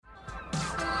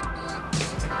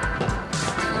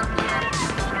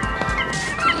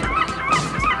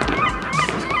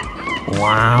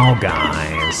Wow,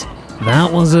 guys.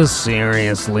 That was a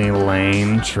seriously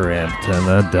lame trip to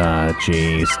the Dutch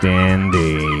East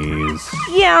Indies.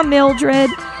 Yeah,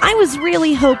 Mildred. I was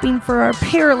really hoping for our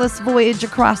perilous voyage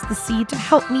across the sea to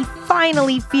help me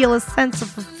finally feel a sense of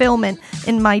fulfillment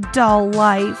in my dull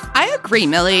life. I agree,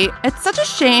 Millie. It's such a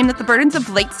shame that the burdens of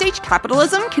late-stage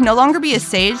capitalism can no longer be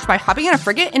assuaged by hopping in a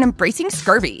frigate and embracing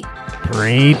scurvy.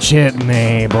 Preach it,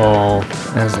 Mabel.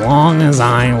 As long as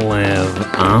I live,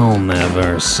 I'll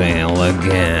never sail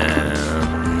again.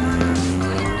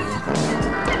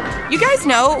 You guys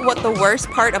know what the worst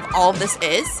part of all of this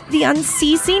is? The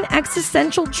unceasing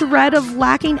existential dread of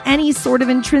lacking any sort of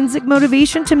intrinsic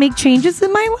motivation to make changes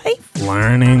in my life.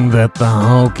 Learning that the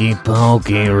hokey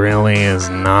pokey really is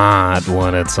not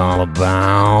what it's all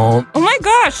about. Oh my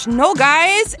gosh, no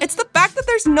guys. It's the fact that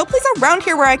there's no place around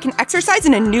here where I can exercise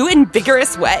in a new and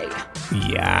vigorous way.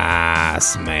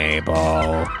 Yes,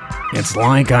 Mabel. It's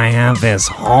like I have this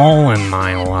hole in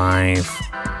my life.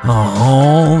 A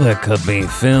hole that could be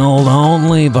filled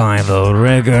only by the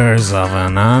rigors of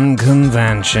an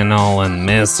unconventional and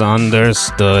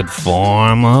misunderstood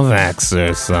form of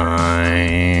exercise.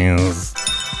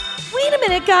 Wait a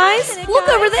minute, guys. Look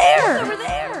over there.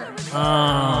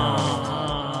 Oh.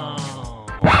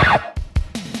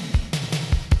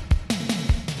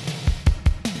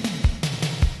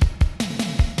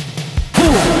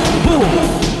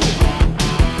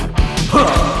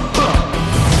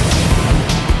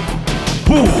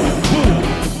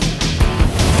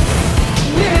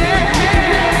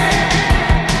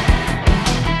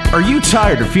 Are you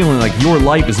tired of feeling like your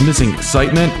life is missing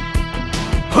excitement?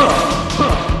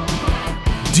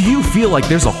 Do you feel like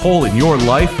there's a hole in your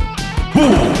life?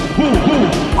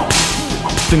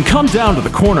 Then come down to the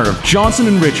corner of Johnson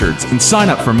and Richards and sign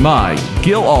up for my,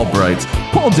 Gil Albright's,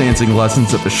 pole dancing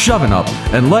lessons at the Shovin' Up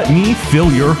and let me fill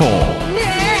your hole.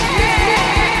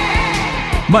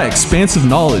 My expansive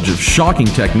knowledge of shocking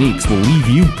techniques will leave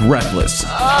you breathless.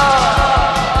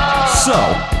 So,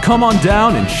 come on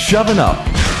down and Shovin' Up.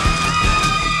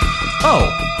 Oh,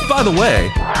 by the way,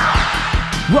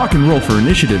 Rock and Roll for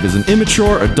Initiative is an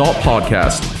immature adult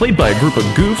podcast played by a group of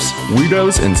goofs,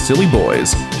 weirdos, and silly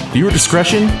boys. Viewer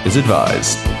discretion is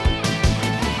advised.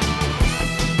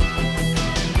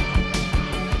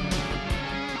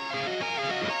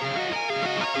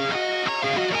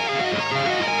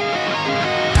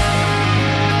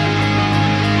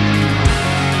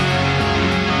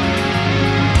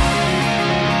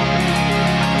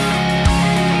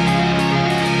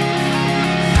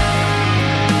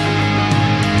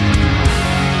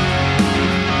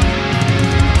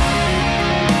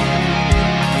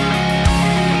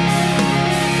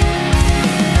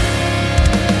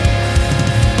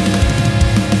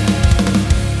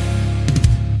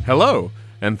 Hello,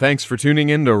 and thanks for tuning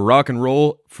in to Rock and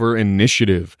Roll for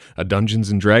Initiative, a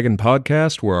Dungeons & Dragon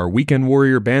podcast where our Weekend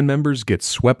Warrior band members get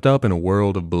swept up in a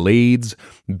world of blades,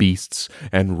 beasts,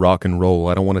 and rock and roll.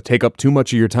 I don't want to take up too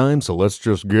much of your time, so let's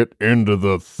just get into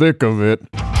the thick of it.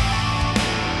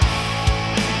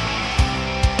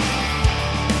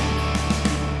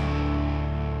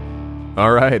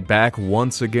 All right, back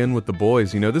once again with the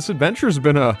boys. You know, this adventure's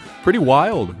been pretty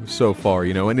wild so far,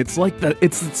 you know, and it's like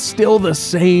it's still the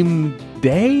same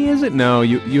day, is it? No,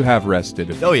 you have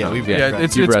rested. Oh yeah,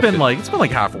 It's been like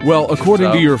half a week. Well,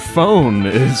 according to your phone,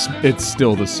 it's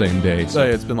still the same day. So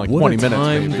it's been like what 20 a minutes,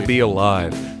 time maybe. to be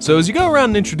alive. So as you go around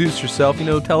and introduce yourself, you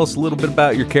know, tell us a little bit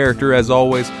about your character. As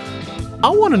always, I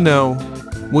want to know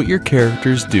what your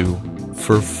characters do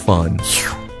for fun.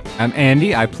 I'm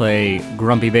Andy. I play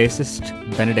grumpy bassist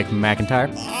Benedict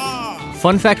McIntyre.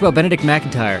 Fun fact about Benedict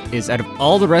McIntyre is out of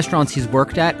all the restaurants he's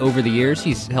worked at over the years,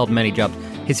 he's held many jobs.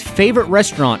 His favorite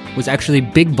restaurant was actually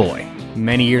Big Boy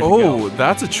many years ago. Oh,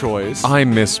 that's a choice. I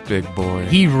miss Big Boy.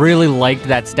 He really liked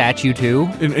that statue too.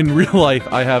 In real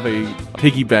life, I have a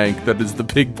piggy bank that is the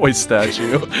Big Boy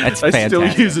statue. That's I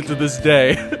fantastic. still use it to this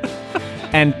day.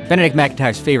 And Benedict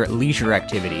McIntyre's favorite leisure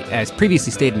activity, as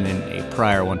previously stated in a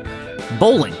prior one,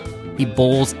 bowling. He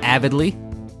bowls avidly.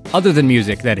 Other than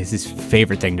music, that is his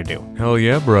favorite thing to do. Hell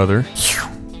yeah, brother.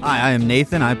 Hi, I am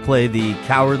Nathan. I play the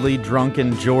cowardly,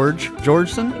 drunken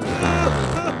Georgeson.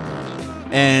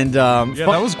 And Yeah,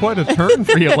 that was quite a turn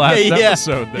for you last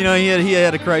episode. You know, he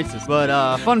had a crisis. But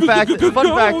fun fact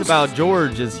about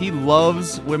George is he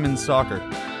loves women's soccer.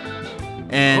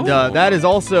 And that is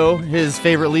also his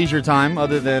favorite leisure time,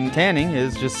 other than tanning,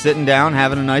 is just sitting down,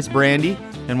 having a nice brandy,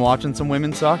 and watching some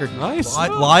women's soccer. Nice.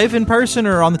 Live in person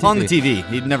or on the TV? On the TV.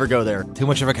 He'd never go there. Too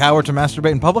much of a coward to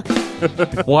masturbate in public?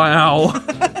 Wow.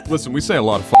 Listen, we say a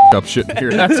lot of f***ed up shit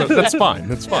here. That's fine.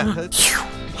 That's fine.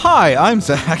 Hi, I'm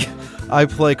Zach. I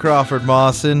play Crawford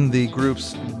Mawson, the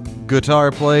group's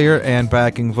guitar player and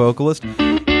backing vocalist.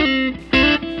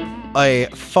 A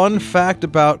fun fact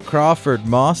about Crawford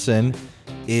Mawson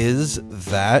is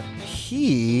that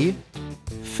he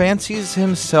fancies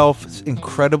himself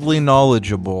incredibly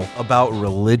knowledgeable about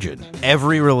religion.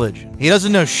 Every religion. He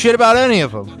doesn't know shit about any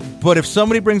of them. But if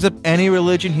somebody brings up any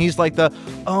religion, he's like the,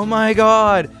 oh my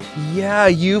god, yeah,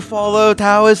 you follow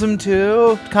Taoism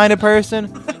too kind of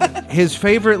person. His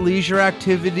favorite leisure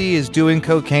activity is doing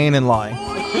cocaine and lying.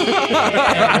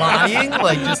 Lying?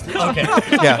 Like, just, okay.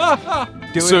 Yeah.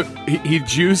 So he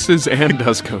juices and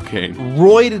does cocaine.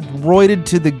 Roided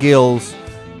to the gills,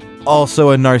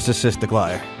 also a narcissistic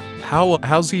liar.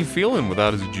 How's he feeling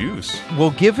without his juice?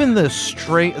 Well, given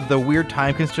the weird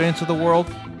time constraints of the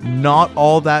world, not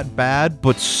all that bad,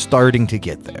 but starting to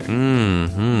get there.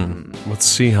 Let's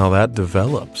see how that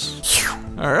develops.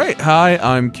 All right. Hi,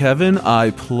 I'm Kevin.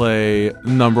 I play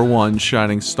number one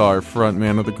shining star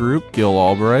frontman of the group, Gil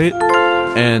Albright.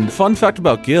 And fun fact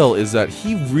about Gil is that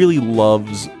he really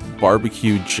loves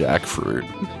barbecue jackfruit.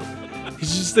 He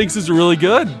just thinks it's really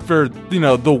good. For,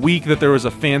 the week that there was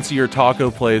a fancier taco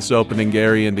place open in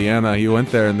Gary, Indiana, he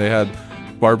went there and they had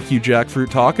barbecue jackfruit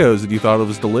tacos and he thought it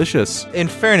was delicious. In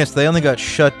fairness, they only got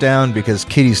shut down because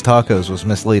Kitty's Tacos was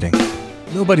misleading.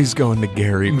 Nobody's going to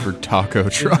Gary for taco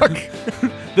truck.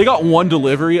 They got one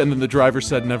delivery and then the driver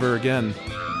said never again.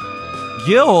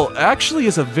 Gil actually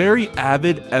is a very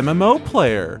avid MMO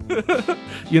player.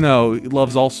 He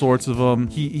loves all sorts of them.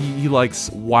 He likes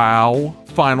WoW,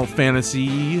 Final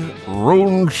Fantasy,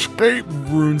 RuneScape,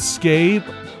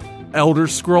 Elder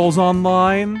Scrolls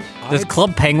Online. Does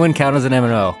Club Penguin count as an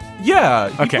MMO?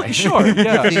 Yeah. Okay. Sure.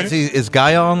 Yeah. Is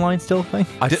Gaia Online still a thing?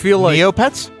 I feel like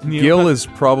Neopets? Gil is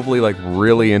probably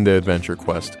really into Adventure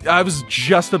Quest. I was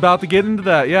just about to get into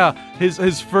that. Yeah,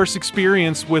 his first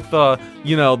experience with the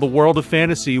world of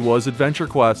fantasy was Adventure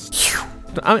Quest.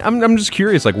 I'm just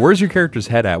curious, where's your character's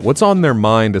head at? What's on their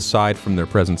mind aside from their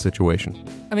present situation?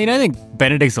 I mean, I think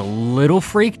Benedict's a little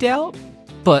freaked out,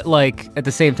 but at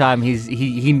the same time, he's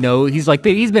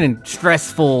been in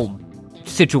stressful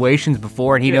situations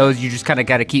before, and he knows you just kind of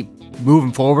got to keep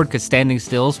moving forward because standing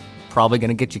still's probably going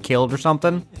to get you killed or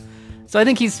something. So I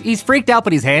think he's freaked out,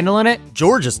 but he's handling it.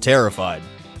 George is terrified.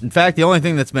 In fact, the only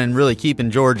thing that's been really keeping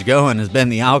George going has been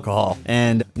the alcohol,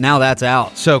 and now that's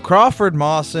out. So Crawford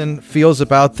Mawson feels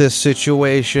about this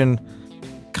situation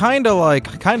kind of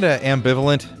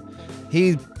ambivalent.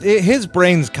 His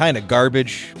brain's kind of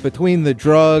garbage between the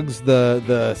drugs, the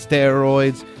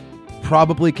steroids,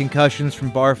 probably concussions from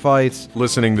bar fights.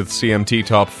 Listening to the CMT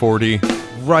Top 40.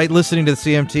 Right, listening to the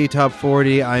CMT Top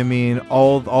 40, I mean,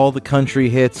 all the country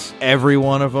hits, every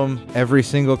one of them, every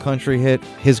single country hit.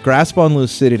 His grasp on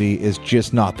lucidity is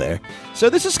just not there.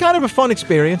 So this is kind of a fun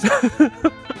experience.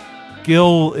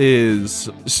 Gil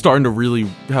is starting to really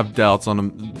have doubts on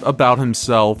him about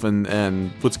himself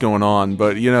and what's going on,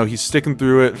 but he's sticking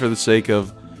through it for the sake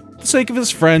of his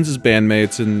friends, his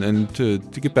bandmates, and to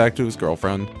get back to his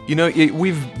girlfriend.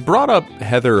 We've brought up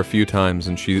Heather a few times,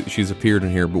 and she's appeared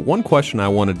in here. But one question I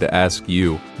wanted to ask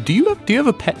you: Do you have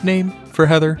a pet name for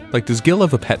Heather? Does Gil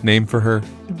have a pet name for her?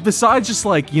 Besides just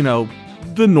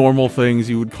the normal things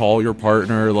you would call your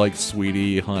partner, like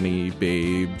sweetie, honey,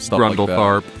 babe, stuff like that.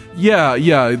 Grundletharp. Yeah,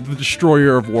 the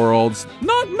destroyer of worlds.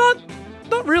 Not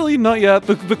really, not yet.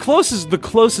 The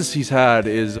closest he's had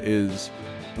is.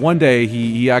 One day,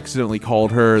 he accidentally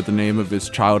called her the name of his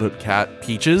childhood cat,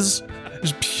 Peaches. It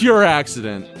was pure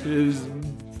accident.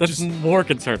 That's more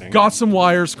concerning. Got some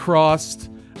wires crossed.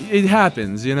 It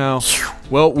happens,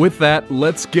 Well, with that,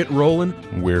 let's get rolling.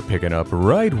 We're picking up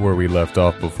right where we left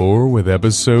off before with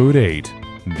Episode 8,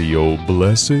 The Old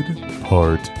Blessed,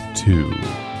 Part 2.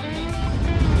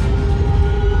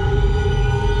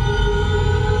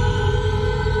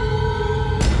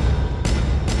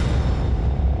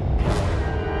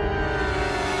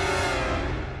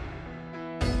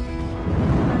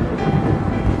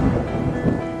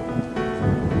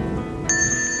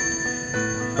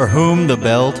 For whom the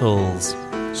bell tolls.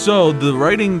 So the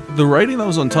writing that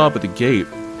was on top of the gate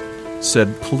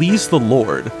said, "Please the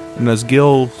Lord." And as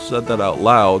Gil said that out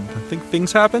loud, I think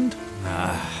things happened.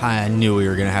 I knew we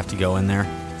were going to have to go in there.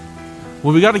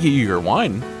 Well, we got to get you your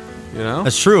wine,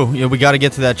 That's true. Yeah, we got to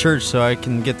get to that church so I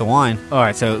can get the wine. All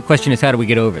right, so the question is, how do we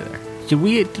get over there? Did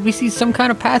we see some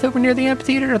kind of path over near the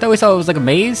amphitheater? I thought we saw it was like a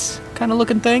maze kind of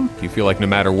looking thing. You feel like no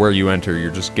matter where you enter,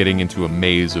 you're just getting into a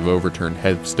maze of overturned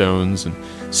headstones and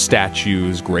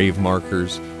statues, grave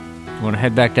markers. You want to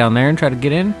head back down there and try to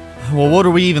get in? Well, what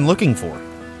are we even looking for?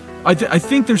 I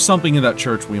think there's something in that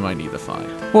church we might need to find.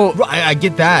 Well, I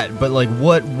get that, but like,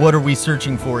 what are we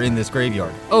searching for in this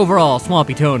graveyard? overall,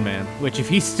 Swampy Toad Man, which if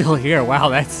he's still here, wow,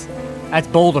 that's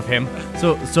bold of him.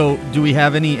 So do we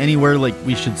have anywhere like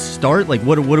we should start? Like,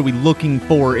 what are we looking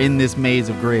for in this maze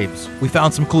of graves? We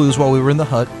found some clues while we were in the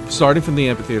hut. Starting from the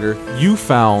amphitheater, you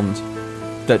found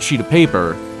that sheet of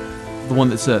paper, the one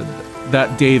that said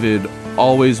that David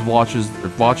always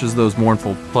watches those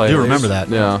mournful plays. I do remember that.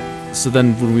 Yeah. So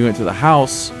then when we went to the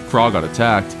house, Craw got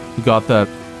attacked. We got that.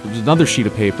 There was another sheet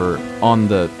of paper on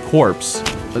the corpse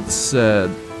that said,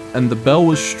 "And the bell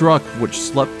was struck which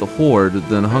slept the horde,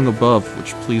 then hung above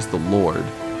which pleased the Lord."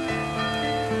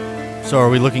 So are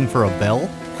we looking for a bell?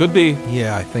 Could be.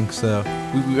 Yeah, I think so.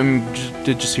 We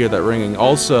did just hear that ringing.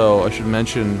 Also, I should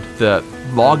mention that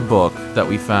logbook that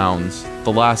we found,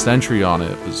 the last entry on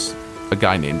it was a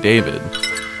guy named David.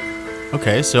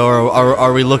 Okay, so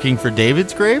are we looking for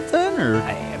David's grave then, or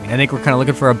I mean, I think we're kind of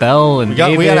looking for a bell and we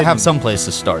gotta David have some place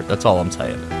to start. That's all I'm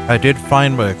saying. I did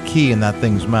find a key in that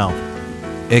thing's mouth.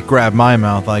 It grabbed my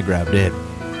mouth, I grabbed it.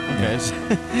 Okay,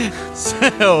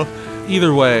 so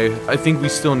Either way, I think we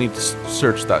still need to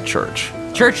search that church.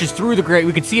 Church is through the grave.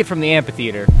 We could see it from the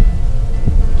amphitheater.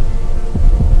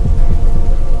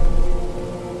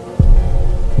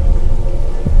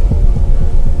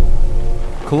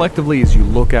 Collectively, as you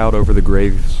look out over the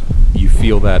graves, you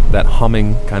feel that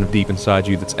humming kind of deep inside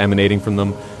you that's emanating from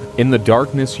them. In the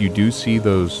darkness, you do see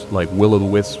those like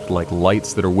will-o'-the-wisp like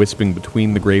lights that are wisping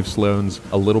between the gravestones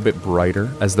a little bit brighter.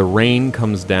 As the rain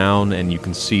comes down and you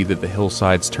can see that the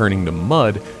hillside's turning to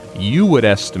mud, you would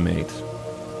estimate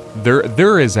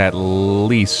there is at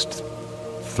least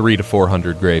 300 to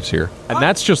 400 graves here. And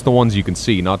that's just the ones you can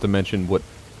see, not to mention what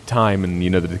time and,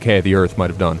 the decay of the earth might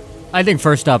have done. I think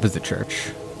first stop is the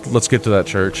church. Let's get to that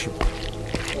church.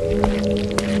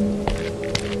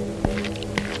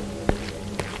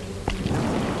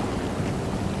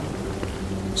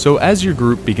 So as your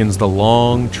group begins the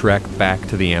long trek back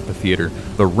to the amphitheater,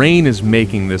 the rain is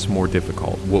making this more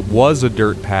difficult. What was a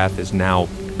dirt path is now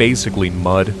basically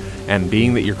mud, and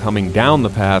being that you're coming down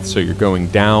the path, so you're going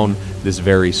down this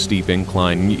very steep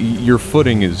incline, your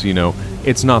footing is,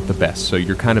 it's not the best. So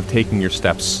you're kind of taking your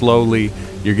steps slowly.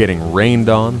 You're getting rained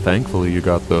on. Thankfully, you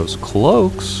got those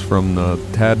cloaks from the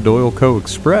Tad Doyle Co.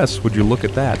 Express. Would you look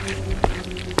at that?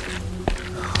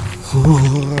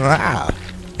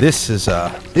 This is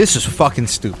fucking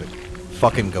stupid.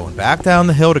 Fucking going back down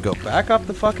the hill to go back up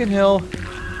the fucking hill.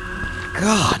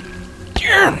 God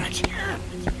damn it.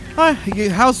 Hi,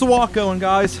 how's the walk going,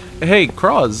 guys? Hey,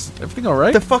 Cross, everything all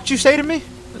right? The fuck did you say to me?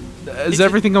 Is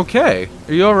everything okay?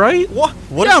 Are you all right? What?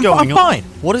 I'm fine.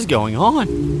 What is going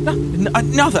on?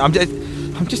 Nothing. I'm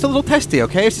just a little testy,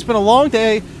 okay? It's just been a long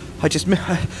day. It's just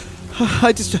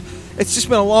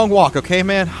been a long walk, okay,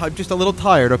 man? I'm just a little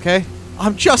tired, okay?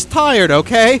 I'm just tired,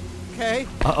 okay? Okay?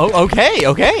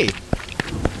 Okay.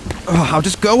 I'll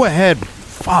just go ahead.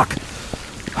 Fuck.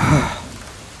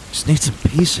 Just need some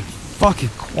peace and fucking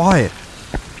quiet.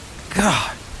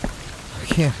 God.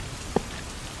 I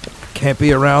can't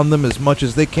be around them as much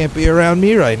as they can't be around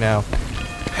me right now.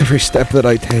 Every step that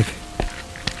I take,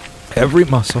 every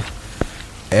muscle,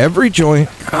 every joint,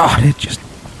 God,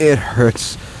 it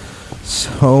hurts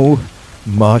so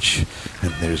much.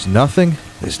 And there's nothing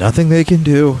they can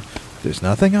do. There's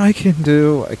nothing I can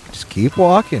do. I just keep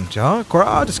walking,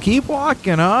 Craw. Just keep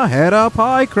walking, huh? Head up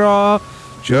high, Craw.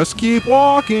 Just keep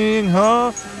walking,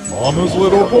 huh? Mama's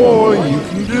little boy, you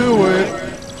can do it.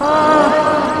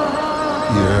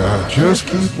 Yeah, just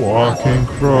keep walking,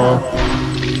 Craw.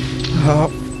 Oh,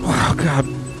 God.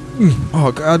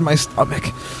 Oh, God, my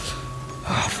stomach.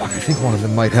 Oh, fuck, I think one of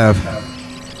them might have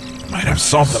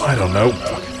Something, I don't know.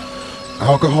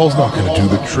 Alcohol's not gonna do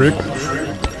the trick.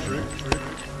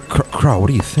 Craw,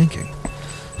 what are you thinking?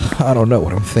 I don't know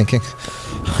what I'm thinking.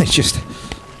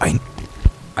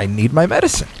 I need my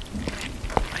medicine.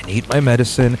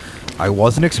 I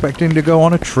wasn't expecting to go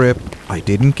on a trip. I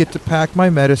didn't get to pack my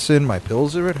medicine. My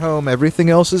pills are at home. Everything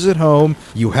else is at home.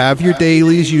 You have your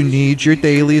dailies. You need your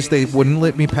dailies. They wouldn't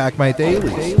let me pack my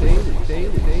dailies.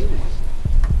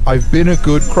 I've been a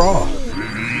good Craw.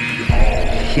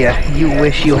 Yeah, you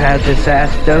wish you had this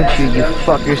ass, don't you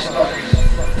fuckers?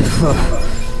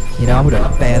 I'm gonna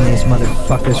ban these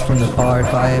motherfuckers from the bar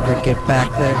if I ever get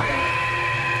back there.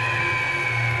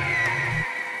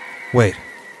 Wait,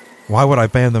 why would I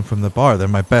ban them from the bar? They're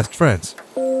my best friends.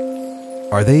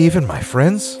 Are they even my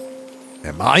friends?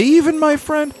 Am I even my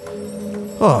friend?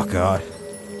 Oh, God.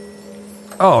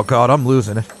 Oh, God, I'm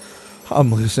losing it.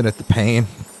 The pain.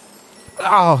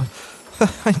 Oh,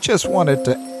 I just want it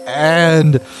to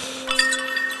end.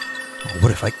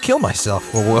 What if I kill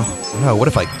myself? Well, no, what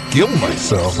if I kill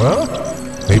myself, huh?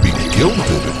 Maybe Gil did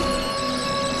it.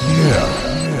 Yeah.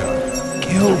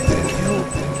 Gil did it.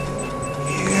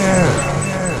 Yeah.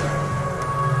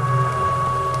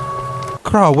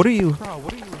 Craw, what do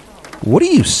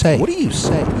you say?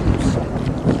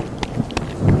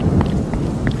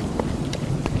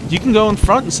 You can go in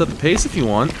front and set the pace if you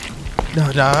want. No,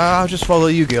 I'll just follow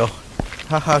you, Gil.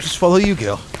 I'll just follow you,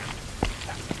 Gil.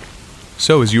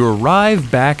 So as you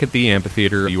arrive back at the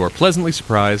amphitheater, you are pleasantly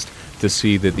surprised to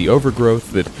see that the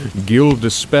overgrowth that Gil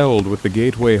dispelled with the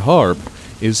gateway harp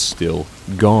is still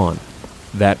gone.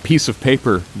 That piece of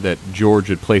paper that George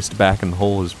had placed back in the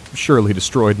hole is surely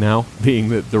destroyed now, being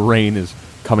that the rain is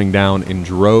coming down in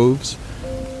droves.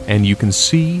 And you can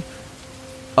see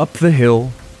up the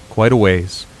hill, quite a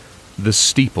ways, the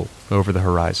steeple over the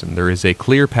horizon. There is a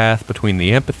clear path between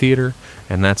the amphitheater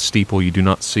and that steeple. You do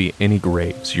not see any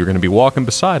graves. You're going to be walking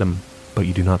beside them, but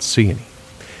you do not see any.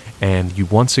 And you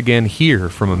once again hear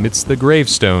from amidst the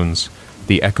gravestones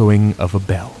the echoing of a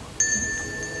bell.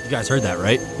 You guys heard that,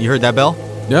 right? You heard that bell?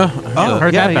 Yeah.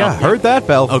 Heard that bell. Heard that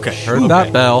bell. Okay. Heard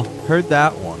that bell. Heard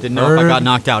that one. Didn't know if I got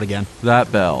knocked out again.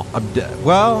 That bell.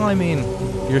 Well, I mean,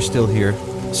 you're still here.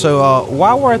 So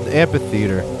while we're at the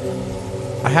amphitheater,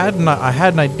 I had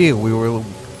an idea.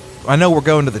 I know we're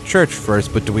going to the church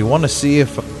first, but do we want to see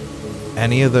if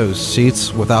any of those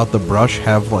seats without the brush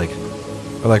are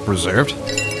reserved?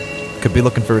 Could be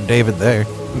looking for a David there.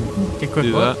 Get a quick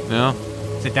Do look. that, yeah.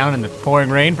 Sit down in the pouring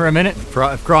rain for a minute. If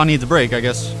Craw needs a break, I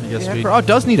guess Yeah, we... Craw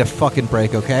does need a fucking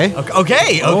break, okay?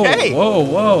 Okay.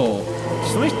 Whoa.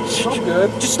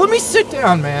 Just let me sit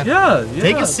down, man. Yeah.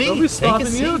 Take a seat. Nobody's Take a stopping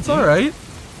seat, you. It's dude. all right.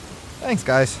 Thanks,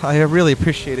 guys. I really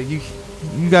appreciate it. You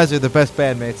guys are the best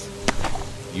bandmates.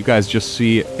 You guys just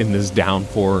see in this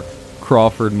downpour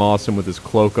Crawford Mawson with his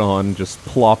cloak on, just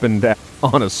plopping down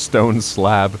on a stone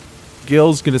slab.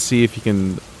 Gil's gonna see if he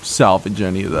can salvage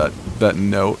any of that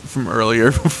note from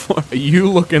earlier before. You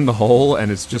look in the hole,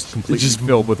 and it's just completely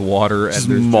filled with water, and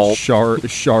there's malt.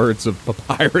 just shards of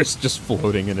papyrus just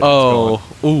floating in it. Oh,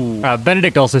 ooh.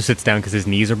 Benedict also sits down because his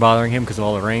knees are bothering him because of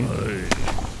all the rain.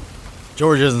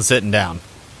 George isn't sitting down.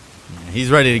 He's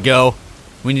ready to go.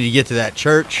 We need to get to that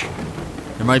church.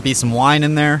 There might be some wine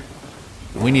in there.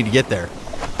 We need to get there.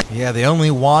 Yeah, the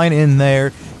only wine in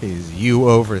there is you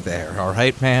over there, all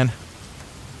right, man?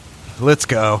 Let's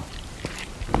go.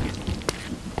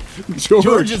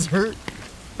 George is hurt.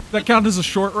 That count as a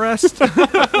short rest?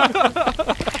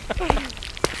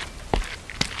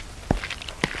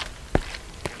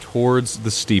 Towards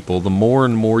the steeple, the more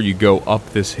and more you go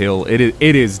up this hill, it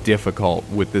is difficult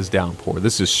with this downpour.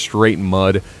 This is straight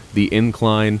mud. The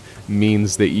incline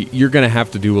means that you're going to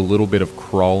have to do a little bit of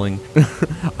crawling.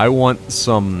 I want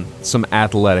some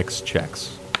athletics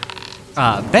checks.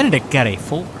 Benedict got a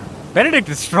 4. Benedict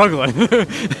is struggling.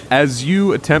 As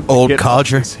you attempt to get up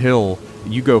this hill,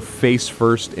 you go face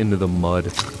first into the mud.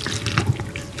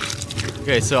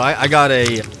 Okay, so I got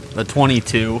a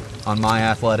 22 on my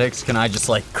athletics. Can I just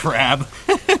grab?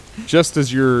 Just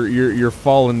as you're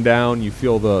falling down, you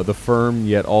feel the firm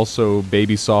yet also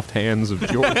baby soft hands of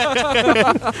George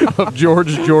of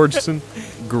George Georgeson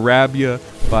grab you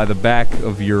by the back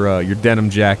of your denim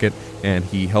jacket, and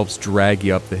he helps drag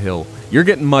you up the hill. You're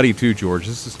getting muddy too, George.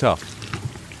 This is tough.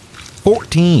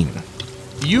 14.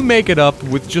 You make it up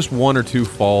with just 1 or 2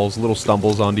 falls, little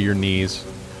stumbles onto your knees.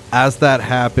 As that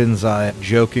happens,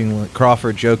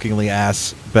 Crawford jokingly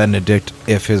asks Benedict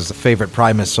if his favorite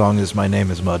Primus song is "My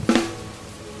Name Is Mud."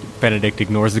 Benedict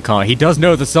ignores the comment. He does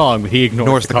know the song, but he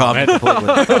ignores the comment.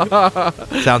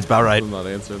 Completely. Sounds about right. I'm not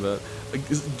answering that.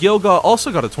 Gil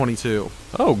also got a 22.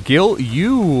 Oh, Gil,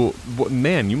 you're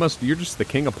just the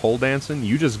king of pole dancing.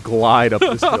 You just glide up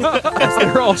this hill. As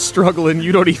they're all struggling,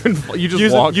 you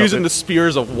just walk using the spear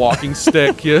as a walking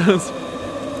stick. Yes.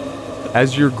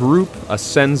 As your group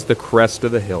ascends the crest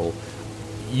of the hill,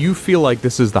 you feel like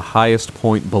this is the highest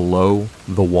point below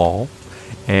the wall,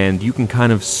 and you can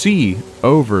kind of see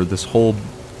over this whole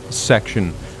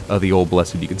section of the Old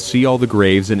Blessed. You can see all the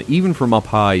graves, and even from up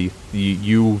high,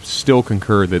 you still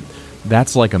concur that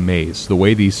that's like a maze. The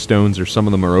way these stones are, some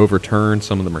of them are overturned,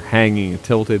 some of them are hanging and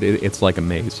tilted. It's like a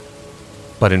maze.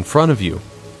 But in front of you,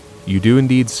 you do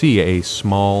indeed see a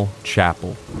small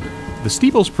chapel. The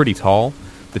steeple's pretty tall.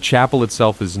 The chapel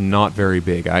itself is not very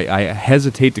big. I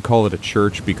hesitate to call it a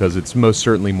church because it's most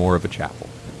certainly more of a chapel.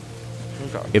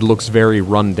 Okay. It looks very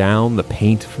run down. The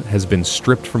paint has been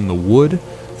stripped from the wood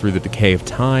through the decay of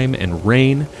time and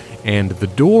rain, and the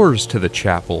doors to the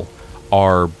chapel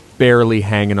are barely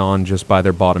hanging on just by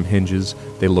their bottom hinges.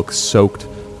 They look soaked.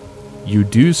 You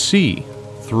do see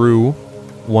through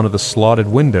one of the slotted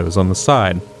windows on the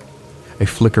side, a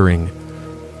flickering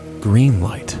green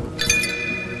light.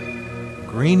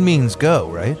 Green means go,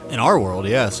 right? In our world,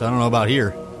 yes. I don't know about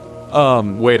here.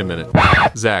 Wait a minute.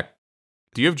 Zach,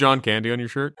 do you have John Candy on your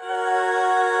shirt?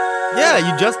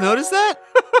 Yeah, you just noticed that?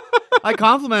 I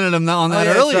complimented him on that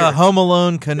earlier. It's a Home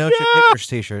Alone Kenosha Kickers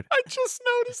t-shirt. I just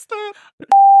noticed that.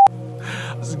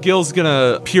 Gil's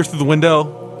gonna peer through the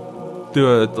window,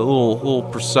 do a little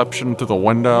perception through the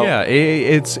window. Yeah,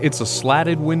 it's a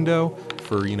slatted window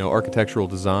for, architectural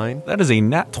design. That is a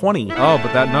nat 20. Oh,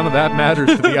 but none of that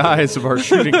matters to the eyes of our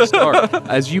shooting star.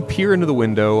 As you peer into the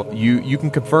window, you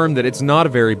can confirm that it's not a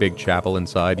very big chapel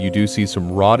inside. You do see some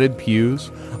rotted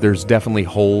pews. There's definitely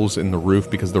holes in the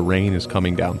roof because the rain is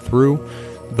coming down through.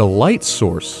 The light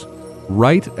source,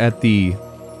 right at the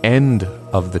end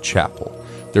of the chapel,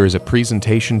 there is a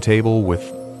presentation table with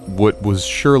what was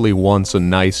surely once a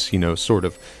nice, sort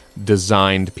of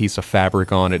designed piece of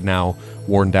fabric on it, now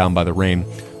worn down by the rain.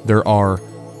 There are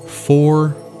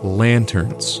 4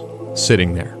 lanterns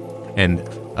sitting there, and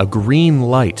a green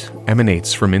light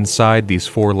emanates from inside these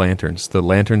 4 lanterns. The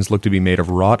lanterns look to be made of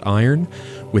wrought iron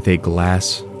with a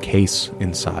glass case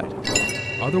inside.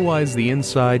 Otherwise, the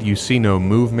inside, you see no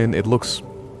movement. It looks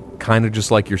kind of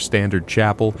just like your standard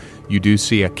chapel. You do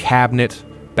see a cabinet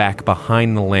back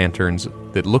behind the lanterns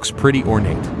that looks pretty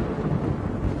ornate.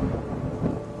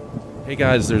 Hey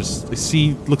guys,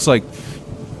 looks like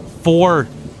 4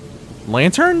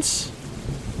 lanterns?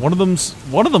 One of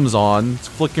them's on. It's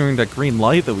flickering that green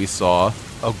light that we saw.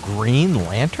 A green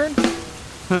lantern?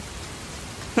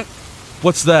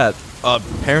 What's that?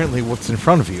 Apparently what's in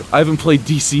front of you. I haven't played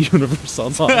DC Universe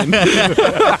Online.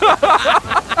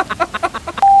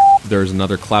 There's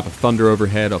another clap of thunder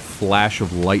overhead, a flash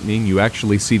of lightning. You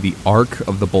actually see the arc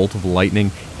of the bolt of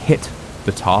lightning hit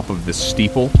the top of this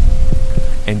steeple,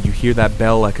 and you hear that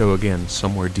bell echo again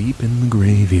somewhere deep in the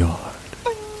graveyard.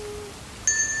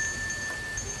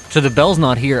 So the bell's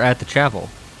not here at the chapel.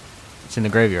 It's in the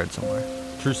graveyard somewhere.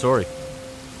 True story.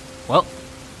 Well,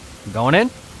 going in?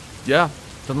 Yeah.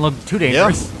 Doesn't look too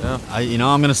dangerous. Yeah. I'm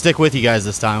going to stick with you guys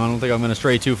this time. I don't think I'm going to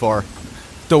stray too far.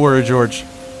 Don't worry, George.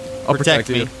 I'll Protect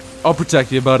you. me. I'll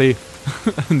protect you, buddy.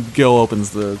 And Gil opens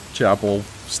the chapel,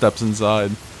 steps inside.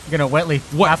 You're going to wetly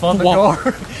whap on the door.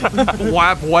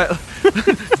 Whap wet.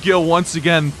 Gil once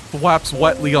again whaps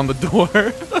wetly on the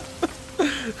door.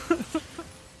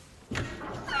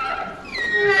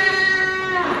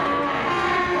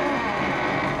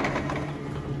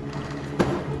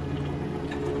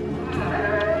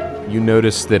 You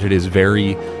notice that it is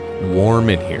very warm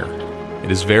in here.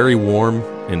 It is very warm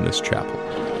in this chapel.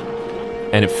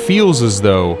 And it feels as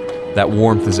though that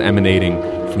warmth is emanating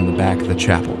from the back of the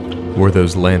chapel, where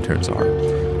those lanterns are.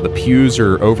 The pews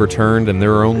are overturned, and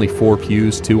there are only 4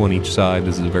 pews, 2 on each side.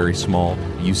 This is very small.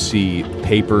 You see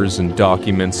papers and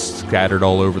documents scattered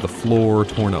all over the floor,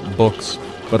 torn up books,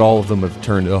 but all of them have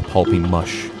turned to a pulpy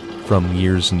mush from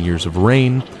years and years of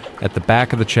rain. At the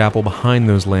back of the chapel, behind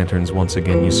those lanterns, once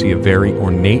again, you see a very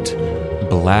ornate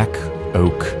black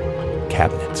oak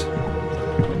cabinet.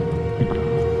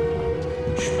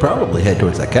 Probably head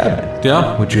towards that cabinet.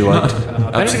 Yeah. Would you like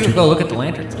to? I think we should go look at the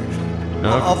lanterns, actually.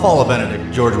 I'll follow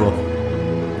Benedict. George will.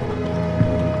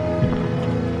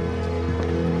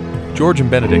 George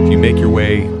and Benedict, you make your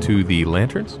way to the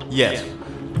lanterns? Yes.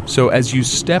 So as you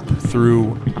step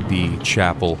through the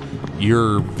chapel,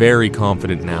 you're very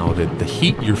confident now that the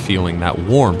heat you're feeling, that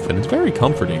warmth, and it's very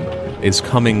comforting, is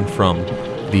coming from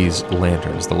these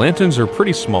lanterns. The lanterns are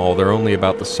pretty small. They're only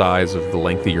about the size of the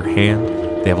length of your hand.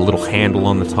 They have a little handle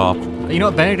on the top. You know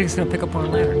what? Benedict's going to pick up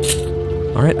one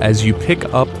lantern. All right, as you pick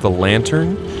up the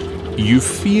lantern, you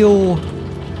feel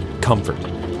comfort.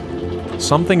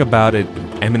 Something about it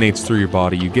emanates through your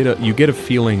body. You get a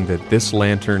feeling that this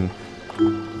lantern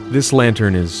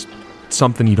is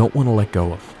something you don't want to let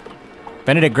go of.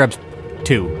 Benedict grabs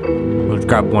 2. We'll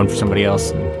grab one for somebody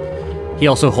else. He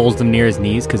also holds them near his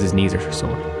knees because his knees are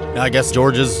sore. I guess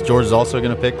George is also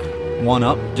going to pick one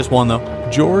up. Just one, though.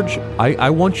 George, I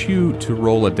want you to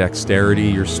roll a dexterity.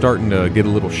 You're starting to get a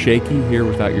little shaky here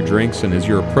without your drinks, and as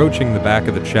you're approaching the back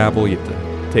of the chapel, you have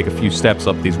to take a few steps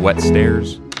up these wet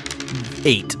stairs.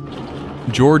 8.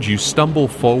 George, you stumble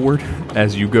forward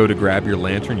as you go to grab your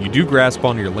lantern. You do grasp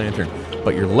onto your lantern,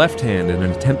 but your left hand, in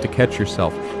an attempt to catch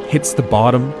yourself, hits the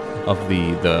bottom of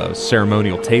the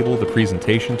ceremonial table, the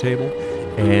presentation table,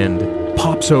 and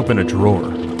pops open a drawer.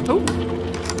 Oh.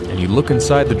 And you look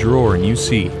inside the drawer and you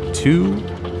see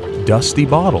 2 dusty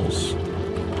bottles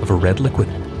of a red liquid.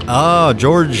 Oh,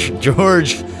 George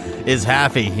is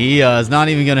happy. He is not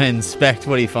even going to inspect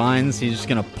what he finds. He's just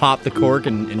going to pop the cork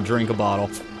and drink a bottle.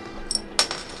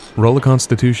 Roll a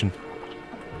Constitution.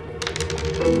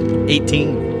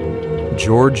 18.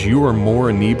 George, you are more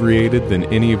inebriated than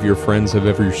any of your friends have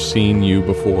ever seen you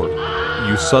before.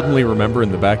 You suddenly remember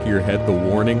in the back of your head the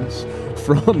warnings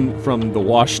from the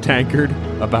wash tankard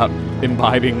about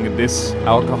imbibing this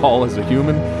alcohol as a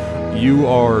human. You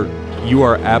are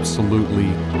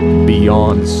absolutely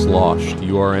beyond sloshed.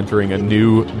 You are entering a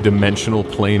new dimensional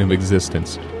plane of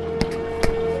existence.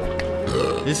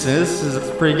 This is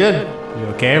pretty good. You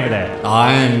okay over there?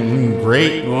 I'm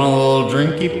great. You want a little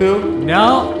drinky poo?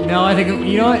 No, I think,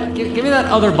 you know what? Give me that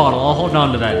other bottle. I'll hold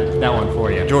on to that one for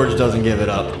you. George doesn't give it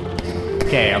up.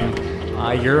 Okay,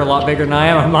 you're a lot bigger than I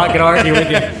am. I'm not going to argue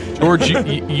with you. George,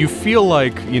 you feel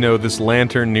like, this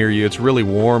lantern near you, it's really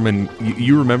warm, and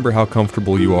you remember how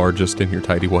comfortable you are just in your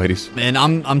tighty whities. And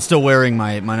I'm still wearing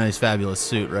my nice fabulous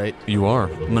suit, right? You are.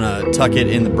 I'm gonna tuck it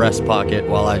in the breast pocket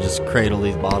while I just cradle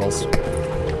these bottles.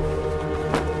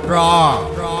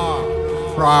 Frog,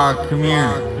 come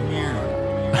here.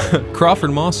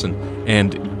 Crawford Mawson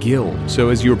and Gil. So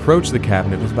as you approach the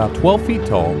cabinet, it's about 12 feet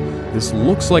tall. This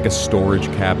looks like a storage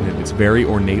cabinet. It's very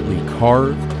ornately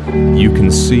carved. You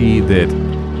can see that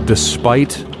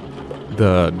despite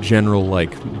the general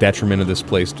detriment of this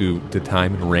place due to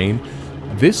time and rain,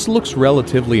 this looks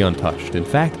relatively untouched. In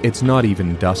fact, it's not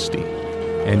even dusty.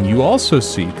 And you also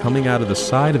see, coming out of the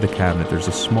side of the cabinet, there's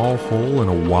a small hole and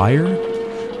a wire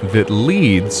that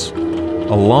leads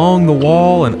along the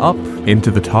wall and up into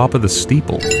the top of the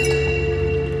steeple.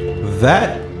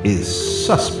 That is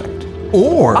suspect.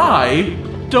 Or I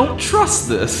don't trust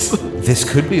this. this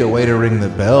could be a way to ring the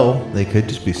bell. They could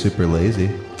just be super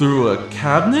lazy. Through a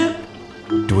cabinet?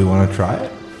 Do we want to try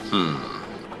it?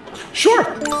 Sure.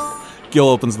 Gil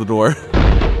opens the door.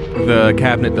 The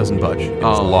cabinet doesn't budge. It's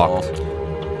locked.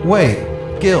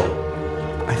 Wait, Gil.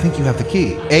 I think you have the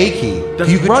key. A key.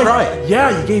 You could try it.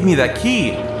 Yeah, you gave me that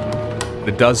key.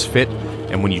 It does fit,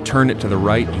 and when you turn it to the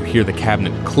right, you hear the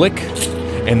cabinet click,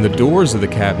 and the doors of the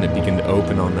cabinet begin to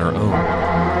open on their own.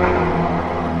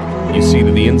 You see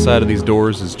that the inside of these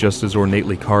doors is just as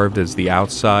ornately carved as the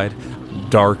outside,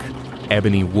 dark,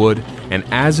 ebony wood, and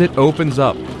as it opens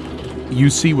up, you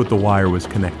see what the wire was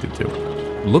connected to.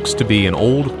 Looks to be an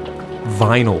old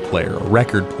vinyl player, a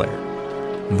record player.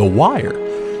 The wire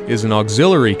is an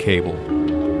auxiliary cable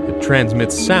that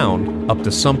transmits sound up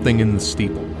to something in the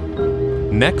steeple.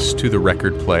 Next to the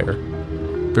record player,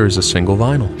 there is a single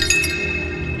vinyl.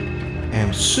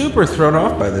 I'm super thrown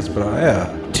off by this, but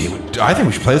I think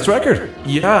we should play this record.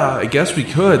 Yeah, I guess we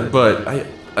could, but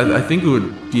I think it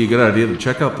would be a good idea to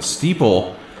check out the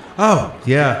steeple. Oh,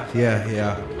 yeah.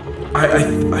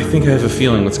 I think I have a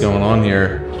feeling what's going on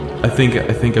here. I think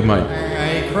I might.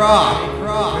 Hey, Croc,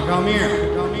 come here.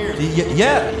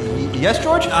 Yes,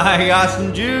 George? I got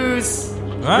some juice.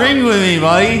 Bring with me,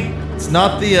 buddy. It's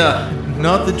not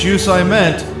the juice I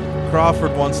meant.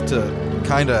 Crawford wants to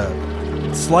kind of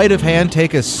sleight of hand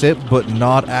take a sip, but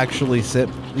not actually sip.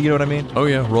 You know what I mean? Oh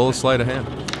yeah, roll a sleight of hand.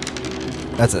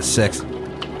 That's a 6.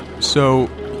 So,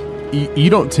 you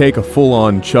don't take a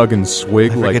full-on chug and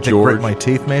swig like to George. grit my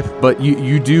teeth, maybe? But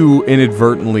you do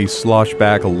inadvertently slosh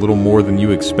back a little more than you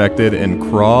expected, and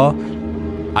Craw,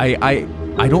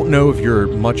 I don't know if you're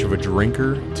much of a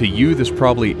drinker. To you, this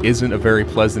probably isn't a very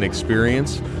pleasant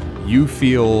experience. You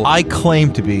feel... I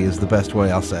claim to be is the best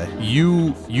way I'll say.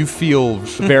 You feel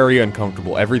very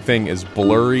uncomfortable. Everything is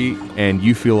blurry, and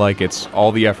you feel like it's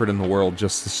all the effort in the world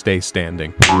just to stay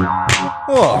standing.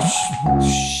 Oh,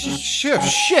 shit.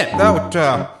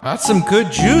 That's some good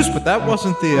juice, but that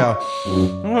wasn't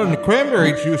the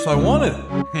cranberry juice I wanted.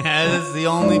 This is the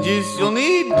only juice you'll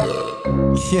need.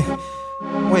 Yeah.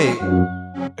 Wait,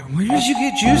 where did you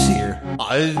get juice here?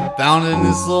 I found it in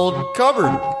this little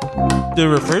cupboard. The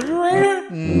refrigerator?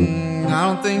 I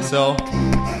don't think so.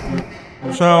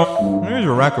 So, here's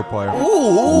your record player.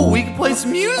 Ooh, we can play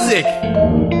some music.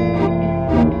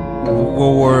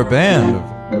 Well, we're a band.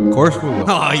 Of course we will.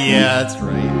 Oh, yeah, that's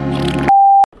right.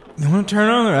 You want to turn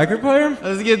on the record player?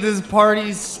 Let's get this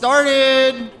party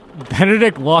started.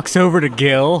 Benedict walks over to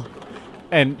Gil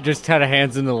and just kind of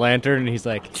hands him the lantern, and he's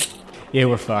like, yeah,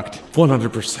 we're fucked.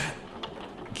 100%.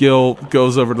 Gil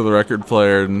goes over to the record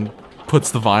player and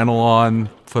puts the vinyl on,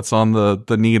 puts on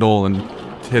the needle, and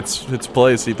hits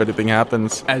play, see if anything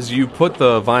happens. As you put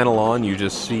the vinyl on, you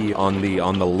just see on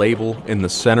the label in the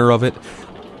center of it,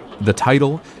 the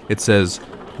title, it says,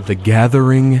 The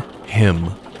Gathering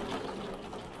Hymn.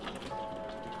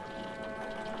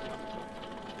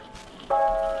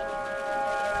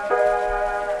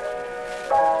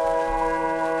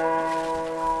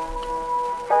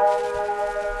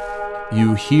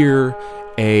 You hear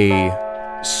a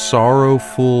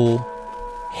sorrowful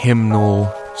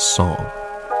hymnal song.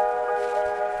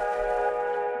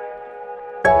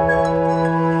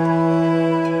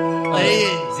 Lay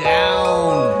it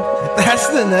down. That's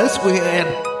the notes we had.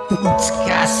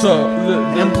 Bootskassa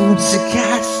and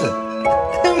Bootskassa.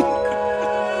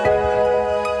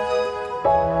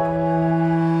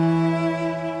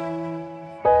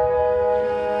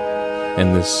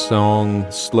 And this song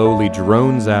slowly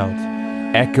drones out,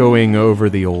 echoing over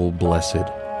the Old Blessed,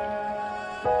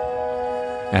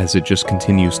 as it just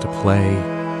continues to play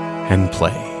and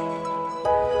play.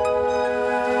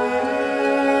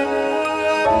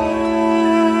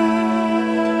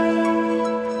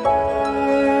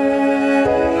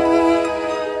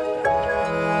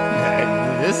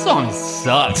 This song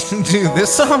sucks. Dude,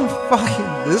 this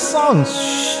song's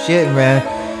shit, man.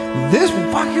 This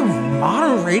fucking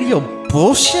modern radio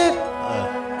bullshit.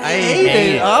 I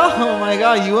hate it. Oh my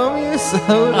god, you owe me a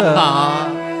soda.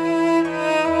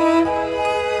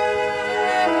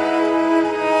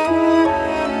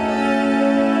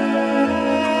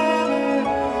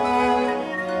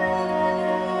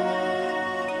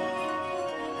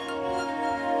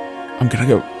 I'm gonna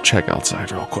go check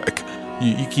outside real quick.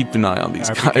 You keep an eye on these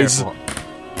All right, be guys. careful.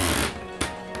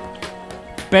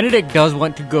 Benedict does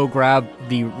want to go grab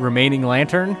the remaining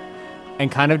lantern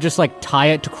and kind of just like tie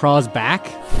it to Craw's back.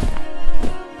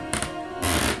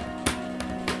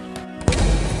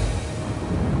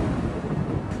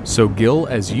 So, Gil,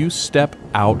 as you step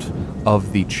out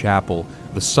of the chapel,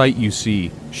 the sight you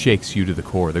see shakes you to the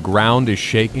core. The ground is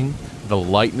shaking, the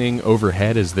lightning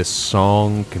overhead as this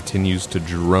song continues to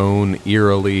drone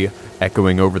eerily,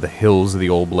 echoing over the hills of the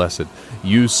Old Blessed.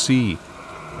 You see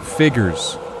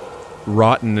figures,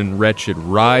 rotten and wretched,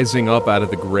 rising up out of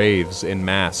the graves in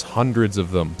mass, hundreds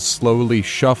of them, slowly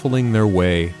shuffling their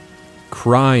way,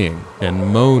 crying and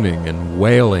moaning and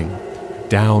wailing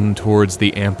down towards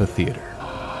the amphitheater.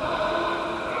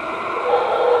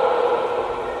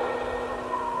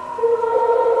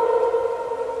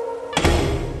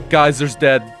 Guys, there's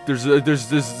dead. There's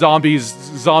zombies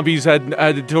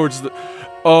headed towards the.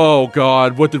 Oh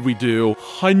god, what did we do?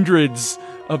 Hundreds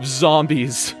of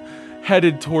zombies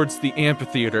headed towards the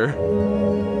amphitheater.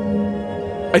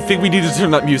 I think we need to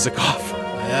turn that music off.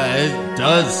 Yeah, it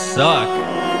does suck.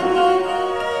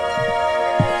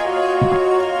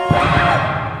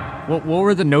 What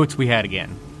were the notes we had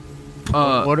again?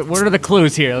 What are the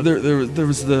clues here? There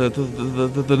was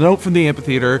the note from the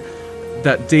amphitheater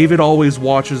that David always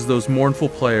watches those mournful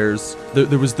players.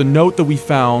 There was the note that we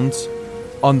found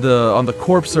on the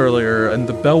corpse earlier, and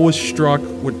the bell was struck,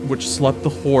 which slept the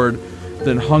horde,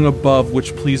 then hung above,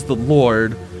 which pleased the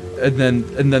Lord, and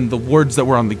then the words that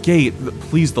were on the gate that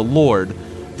pleased the Lord.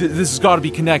 This has got to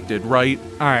be connected, right?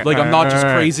 All right, like all I'm right, not just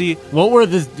all right. crazy. What were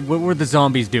the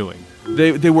zombies doing?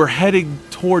 They were heading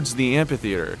towards the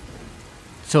amphitheater.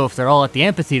 So if they're all at the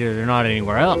amphitheater, they're not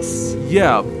anywhere else.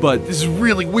 Yeah, but this is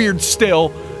really weird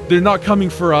still. They're not coming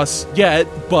for us yet,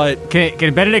 but...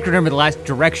 Can Benedict remember the last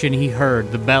direction he heard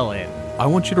the bell in? I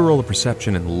want you to roll a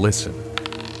perception and listen.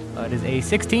 It is a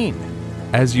 16.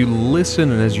 As you listen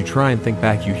and as you try and think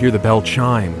back, you hear the bell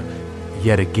chime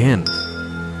yet again.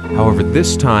 However,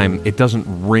 this time it doesn't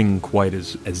ring quite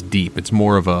as deep. It's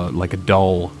more of a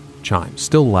dull chime,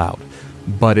 still loud.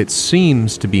 But it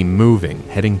seems to be moving,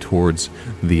 heading towards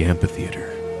the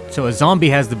amphitheater. So a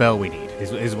zombie has the bell we need,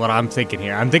 is what I'm thinking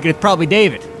here. I'm thinking it's probably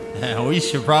David. Yeah, we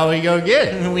should probably go get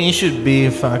it. We should be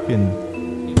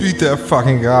fucking beat that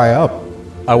fucking guy up.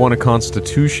 I want a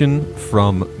constitution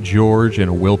from George and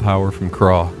a willpower from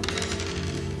Craw.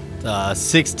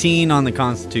 16 on the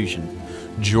Constitution.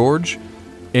 George,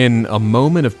 in a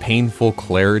moment of painful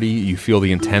clarity, you feel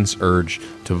the intense urge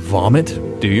to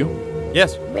vomit, do you?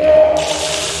 Yes.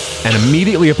 And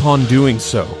immediately upon doing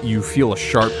so, you feel a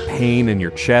sharp pain in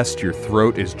your chest. Your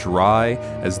throat is dry,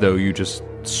 as though you just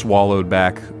swallowed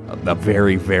back a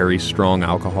very, very strong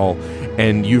alcohol.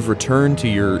 And you've returned to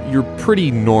your pretty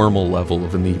normal level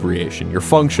of inebriation, your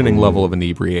functioning level of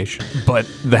inebriation. But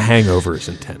the hangover is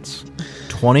intense.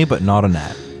 20, but not a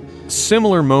nat.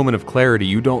 Similar moment of clarity.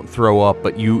 You don't throw up,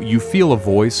 but you feel a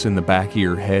voice in the back of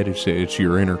your head. It's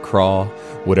your inner craw,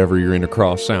 whatever your inner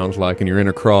craw sounds like, and your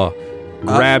inner craw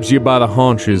grabs you by the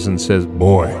haunches and says,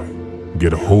 Boy,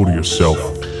 get a hold of yourself,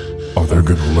 or they're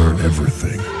gonna learn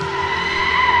everything.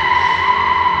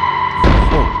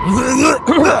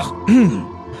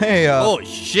 Hey, Holy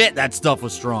shit, that stuff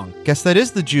was strong. guess that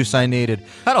is the juice I needed.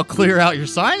 That'll clear out your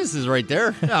sinuses right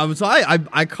there. Yeah, so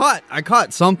I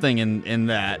caught something in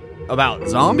that. About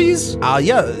zombies?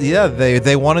 Yeah,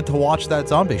 they wanted to watch that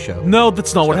zombie show. No,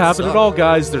 that's not what happened at all,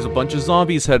 guys. There's a bunch of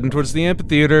zombies heading towards the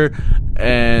amphitheater,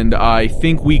 and I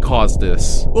think we caused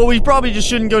this. Well, we probably just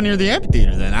shouldn't go near the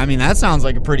amphitheater then. I mean, that sounds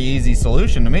like a pretty easy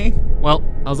solution to me. Well,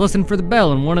 I was listening for the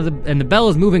bell, and the bell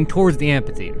is moving towards the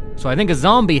amphitheater. So I think a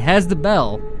zombie has the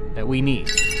bell that we need.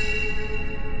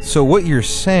 So what you're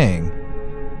saying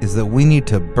is that we need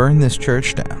to burn this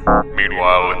church down.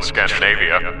 Meanwhile, in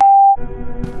Scandinavia.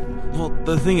 Well,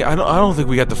 the thing, I don't think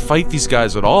we got to fight these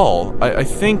guys at all. I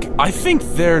think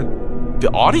they're the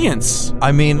audience.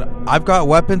 I mean, I've got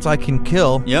weapons I can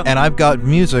kill, and I've got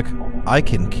music I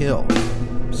can kill.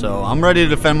 So I'm ready to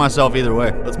defend myself either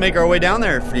way. Let's make our way down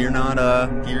there if you're not,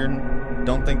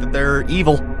 don't think that they're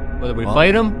evil. Whether we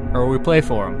fight them or we play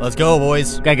for them. Let's go,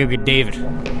 boys. Gotta go get David.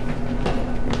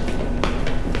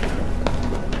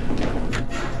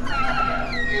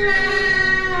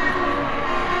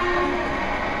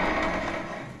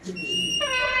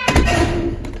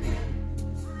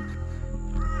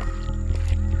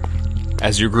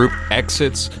 As your group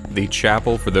exits the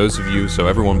chapel, for those of you, so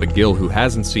everyone but Gil who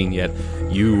hasn't seen yet,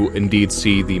 you indeed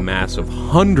see the mass of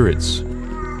hundreds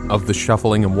of the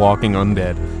shuffling and walking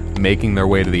undead making their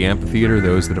way to the amphitheater.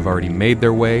 Those that have already made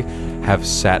their way have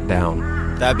sat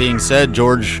down. That being said,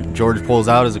 George pulls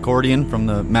out his accordion from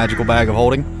the magical bag of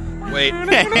holding. Wait,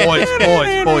 boys,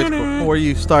 before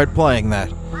you start playing that,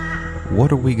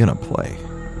 what are we gonna play?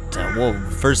 Well,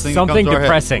 first thing something that comes to our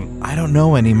depressing. I don't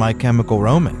know any My Chemical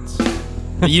Romance.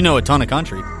 You know a ton of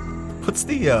country. What's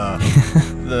the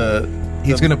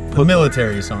He's gonna put the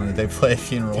military song that they play at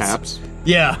funerals? Taps?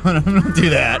 Yeah, I'm gonna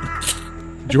do that.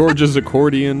 George's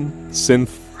accordion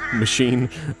synth machine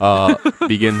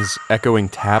begins echoing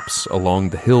taps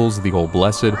along the hills of the Old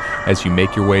Blessed as you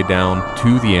make your way down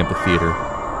to the amphitheater.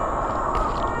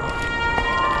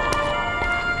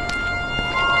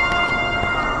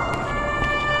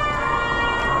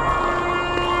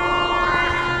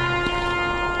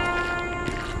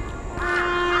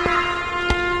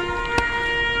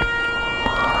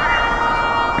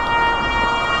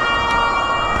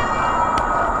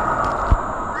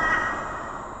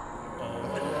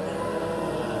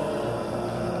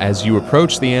 As you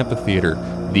approach the amphitheater,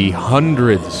 the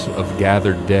hundreds of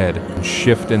gathered dead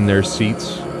shift in their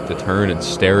seats to turn and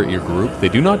stare at your group. They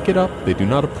do not get up, they do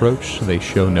not approach, they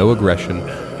show no aggression.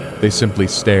 They simply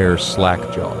stare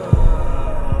slack-jawed.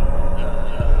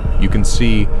 You can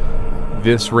see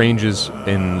this ranges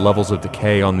in levels of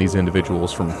decay on these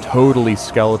individuals, from totally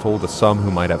skeletal to some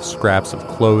who might have scraps of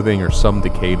clothing or some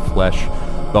decayed flesh,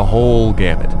 the whole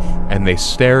gamut. And they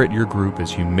stare at your group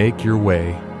as you make your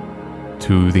way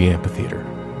to the amphitheater.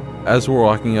 As we're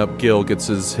walking up, Gil gets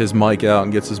his mic out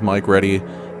and gets his mic ready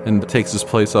and takes his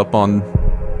place up on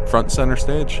front center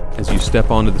stage. As you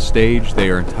step onto the stage, they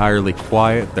are entirely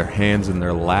quiet, their hands in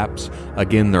their laps.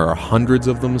 Again, there are hundreds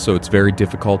of them, so it's very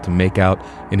difficult to make out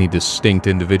any distinct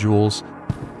individuals.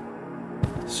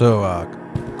 So,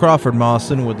 Crawford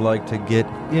Mawson would like to get,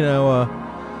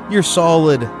 your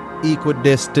solid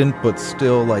equidistant, but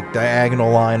still like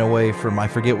diagonal line away from, I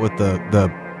forget what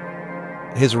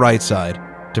his right side,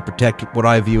 to protect what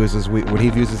I view as what he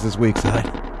views as his weak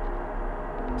side.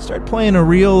 Start playing a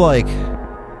real,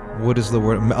 what is the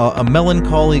word? A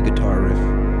melancholy guitar riff.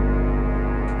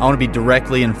 I want to be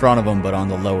directly in front of him, but on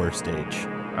the lower stage.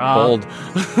 Bold.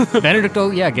 Benedict,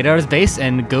 get out his bass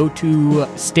and go to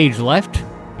stage left.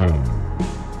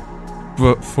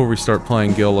 But before we start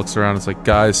playing, Gil looks around and is like,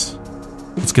 guys,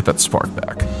 let's get that spark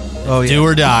back. Oh, yeah. Do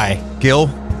or die. Gil,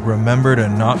 remember to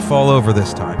not fall over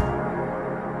this time.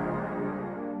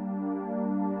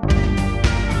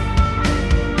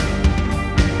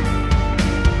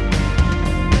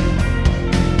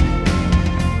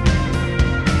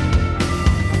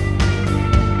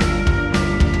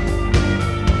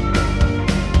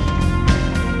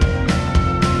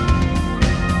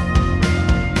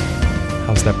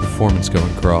 How's that performance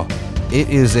going, Craw? It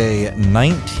is a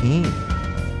 19.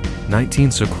 19,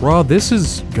 so Craw, this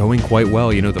is going quite well.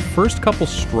 The first couple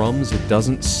strums, it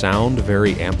doesn't sound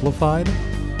very amplified.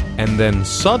 And then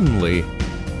suddenly,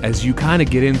 as you kind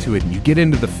of get into it, and you get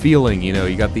into the feeling, you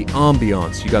got the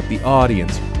ambiance, you got the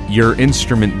audience, your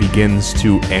instrument begins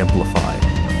to amplify.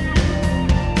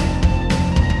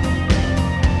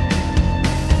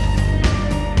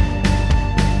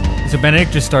 So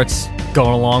Benedict just starts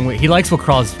going along with. He likes what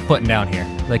Craw's putting down here.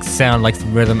 Likes the sound, likes the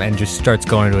rhythm, and just starts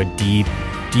going into a deep,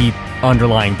 deep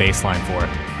underlying bass line for it.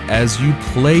 As you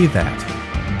play that,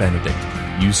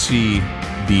 Benedict, you see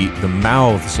the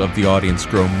mouths of the audience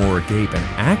grow more agape, and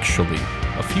actually,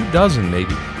 a few dozen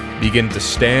maybe, begin to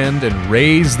stand and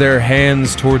raise their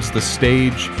hands towards the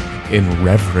stage in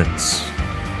reverence.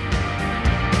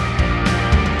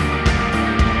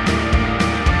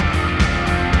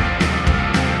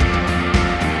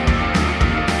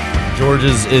 George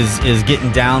is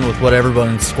getting down with what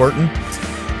everyone's squirting,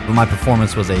 but my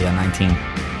performance was a 19.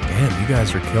 Damn, you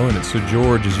guys are killing it. So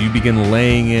George, as you begin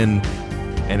laying in,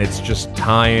 and it's just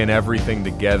tying everything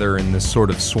together in this sort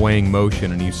of swaying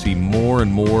motion, and you see more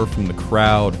and more from the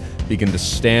crowd begin to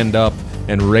stand up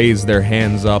and raise their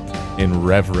hands up in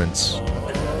reverence.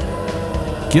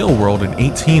 Gil rolled an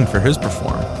 18 for his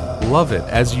perform. Love it.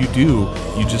 As you do,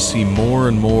 you just see more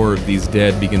and more of these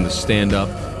dead begin to stand up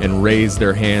and raise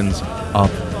their hands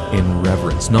up in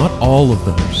reverence. Not all of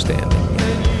them are standing.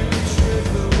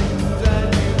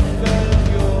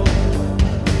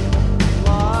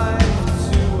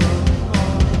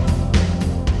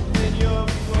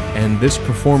 And this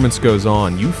performance goes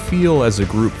on. You feel as a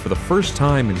group, for the first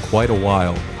time in quite a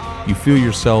while, you feel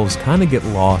yourselves kind of get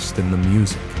lost in the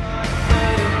music.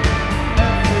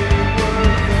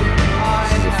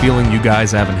 This is a feeling you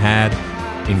guys haven't had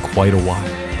in quite a while.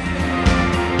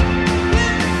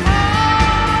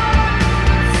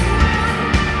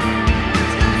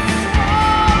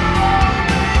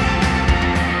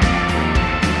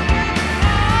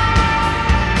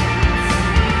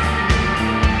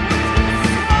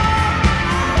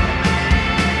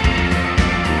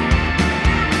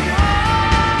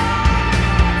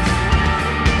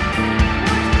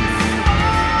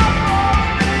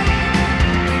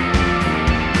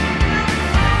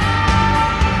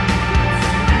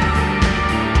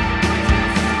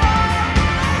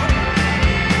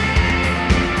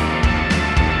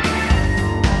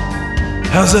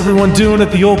 How's everyone doing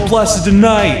at the Old Blessed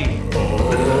tonight?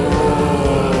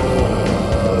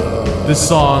 This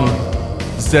song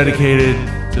is dedicated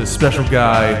to a special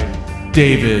guy,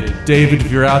 David. David,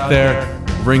 if you're out there,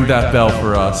 ring that bell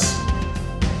for us.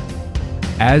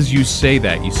 As you say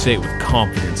that, you say it with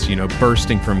confidence,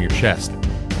 bursting from your chest.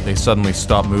 They suddenly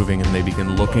stop moving and they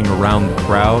begin looking around the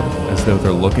crowd as though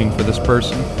they're looking for this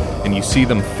person. And you see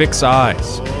them fix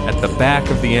eyes at the back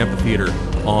of the amphitheater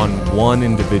on one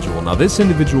individual. Now, this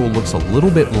individual looks a little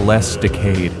bit less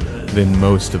decayed than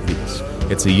most of these.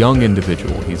 It's a young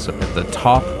individual. He's at the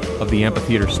top of the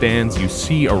amphitheater stands. You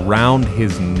see around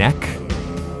his neck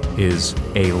is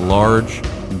a large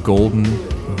golden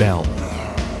bell.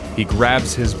 He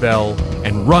grabs his bell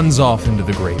and runs off into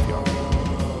the graveyard.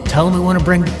 Tell him we want to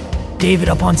bring David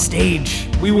up on stage.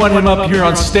 We want him up here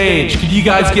on stage. Could you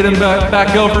guys get him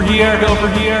back over here? Over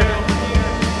here.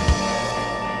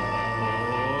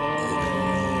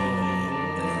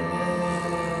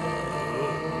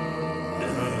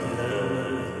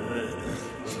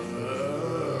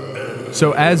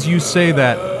 So as you say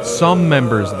that, some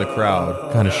members of the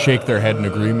crowd kind of shake their head in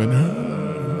agreement,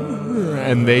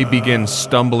 and they begin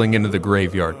stumbling into the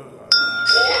graveyard.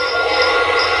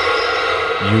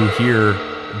 You hear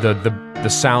the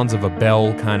sounds of a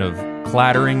bell kind of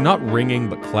clattering, not ringing,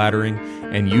 but clattering,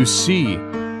 and you see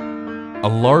a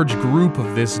large group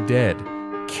of this dead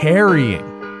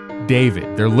carrying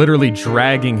David. They're literally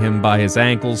dragging him by his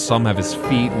ankles. Some have his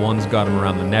feet. One's got him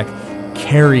around the neck,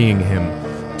 carrying him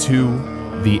to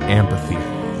the amphitheater.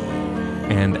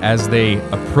 And as they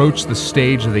approach the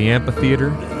stage of the amphitheater,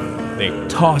 they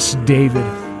toss David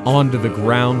onto the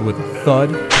ground with a thud.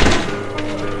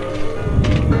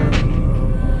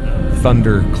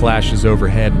 Thunder clashes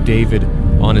overhead. David,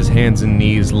 on his hands and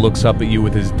knees, looks up at you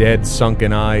with his dead,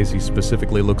 sunken eyes. He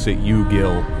specifically looks at you,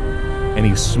 Gil, and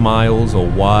he smiles a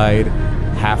wide,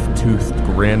 half-toothed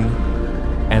grin,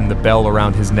 and the bell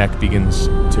around his neck begins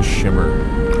to shimmer.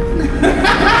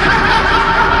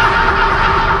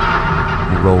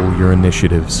 Roll your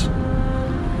initiatives.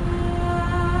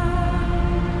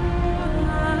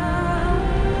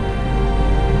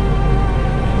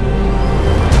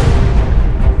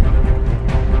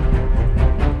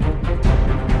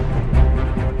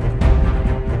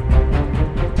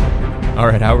 All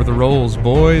right, how are the rolls,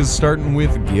 boys? Starting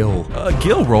with Gil.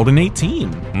 Gil rolled an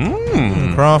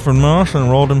 18. Crawford Mawson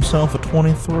rolled himself a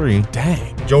 23.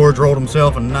 Dang. George rolled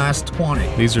himself a nice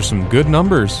 20. These are some good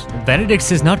numbers.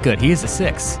 Benedict's is not good. He is a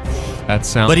 6. That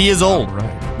sounds... But he is old.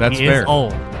 Right. That's He fair. is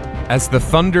old. As the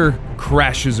thunder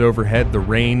crashes overhead, the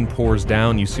rain pours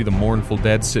down. You see the mournful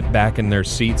dead sit back in their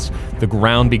seats. The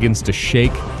ground begins to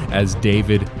shake as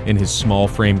David, in his small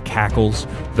frame, cackles.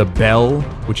 The bell,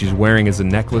 which he's wearing as a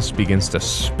necklace, begins to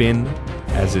spin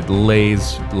as it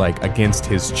lays like against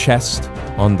his chest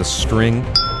on the string.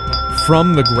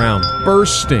 From the ground,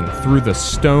 bursting through the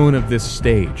stone of this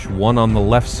stage, one on the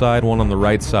left side, one on the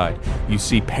right side, you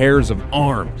see pairs of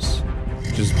arms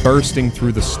just bursting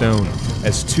through the stone.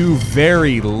 as two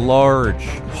very large,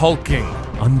 hulking,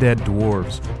 undead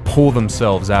dwarves pull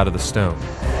themselves out of the stone.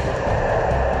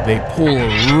 They pull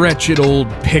a wretched old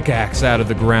pickaxe out of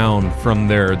the ground from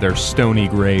their stony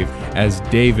grave as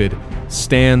David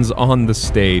stands on the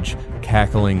stage,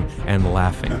 cackling and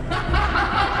laughing.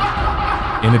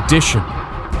 In addition,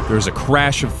 there's a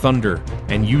crash of thunder,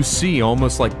 and you see,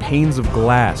 almost like panes of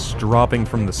glass dropping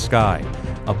from the sky,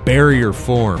 a barrier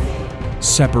form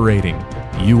separating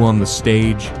you on the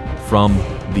stage from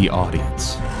the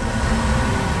audience.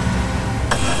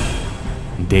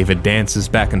 David dances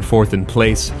back and forth in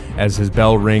place as his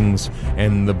bell rings,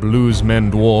 and the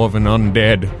bluesmen, dwarf, and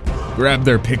undead grab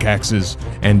their pickaxes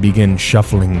and begin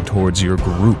shuffling towards your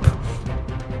group.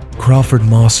 Crawford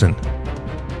Mawson.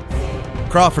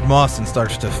 Crawford Mawson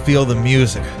starts to feel the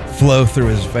music flow through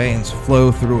his veins,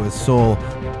 flow through his soul.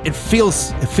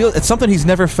 It's something he's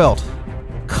never felt.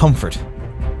 Comfort.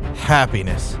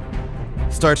 Happiness.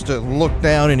 Starts to look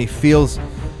down and he feels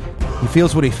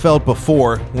what he felt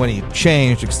before when he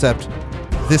changed, except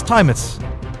this time it's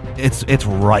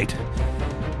right.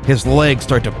 His legs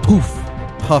start to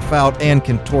puff out and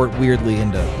contort weirdly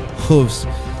into hooves.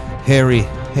 Hairy,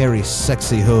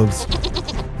 sexy hooves.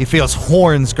 He feels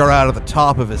horns grow out of the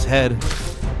top of his head.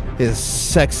 His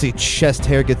sexy chest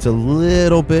hair gets a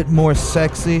little bit more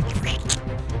sexy.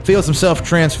 Feels himself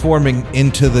transforming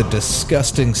into the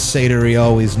disgusting satyr he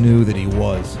always knew that he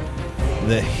was.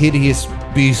 The hideous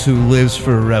beast who lives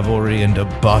for revelry and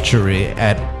debauchery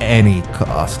at any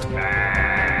cost.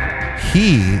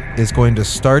 He is going to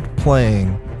start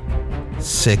playing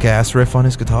sick-ass riff on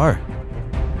his guitar.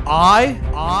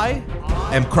 I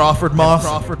am Crawford Moss,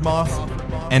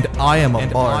 and I am a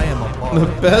bard. The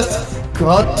best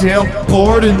goddamn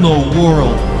bard in the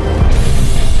world.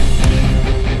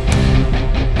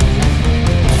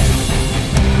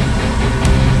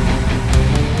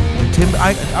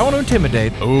 I want to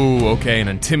intimidate. Oh, okay, an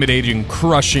intimidating,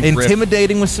 crushing riff.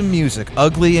 Intimidating with some music.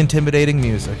 Ugly, intimidating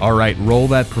music. All right, roll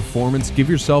that performance. Give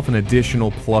yourself an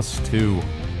additional +2.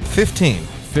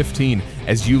 15.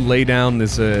 As you lay down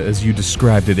this, as you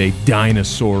described it, a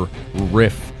dinosaur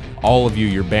riff. All of you,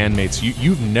 your bandmates,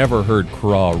 you've never heard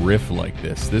Craw riff like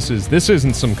this. This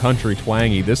isn't some country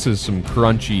twangy. This is some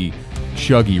crunchy,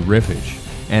 chuggy riffage.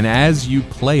 And as you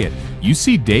play it, you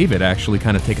see David actually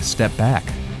kind of take a step back.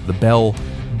 The bell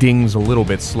dings a little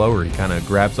bit slower. He kind of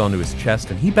grabs onto his chest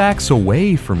and he backs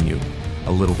away from you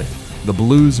a little bit. The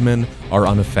bluesmen are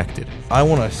unaffected. I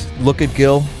want to look at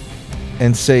Gil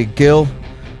and say, Gil,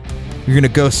 you're going to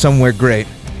go somewhere great.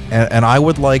 And I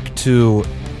would like to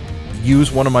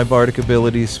use one of my bardic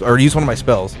abilities, or use one of my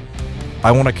spells.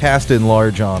 I want to cast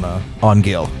Enlarge on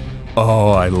Gil.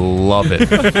 Oh, I love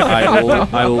it.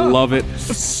 I love it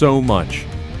so much.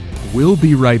 We'll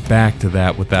be right back to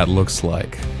that, what that looks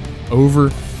like.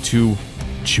 Over to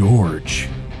George.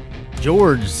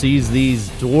 George sees these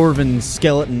dwarven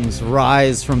skeletons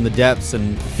rise from the depths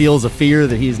and feels a fear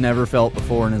that he's never felt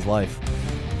before in his life.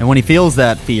 And when he feels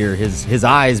that fear, his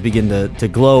eyes begin to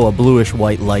glow a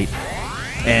bluish-white light.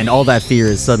 And all that fear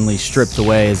is suddenly stripped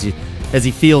away as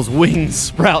he feels wings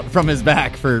sprout from his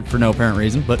back for no apparent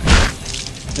reason. But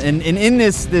and in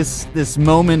this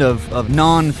moment of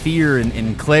non-fear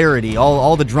and clarity,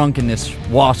 all the drunkenness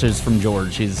washes from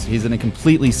George. He's in a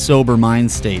completely sober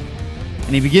mind state.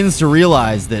 And he begins to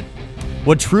realize that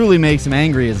what truly makes him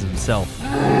angry is himself.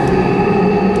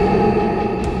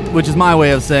 Which is my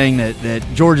way of saying that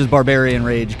George's barbarian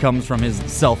rage comes from his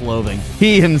self-loathing.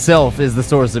 He himself is the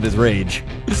source of his rage.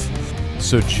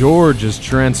 So George is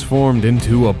transformed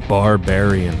into a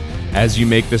barbarian. As you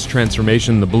make this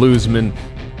transformation, the bluesmen,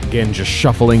 again, just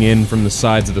shuffling in from the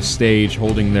sides of the stage,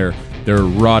 holding their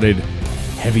rotted,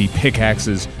 heavy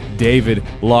pickaxes. David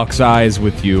locks eyes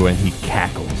with you, and he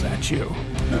cackles at you.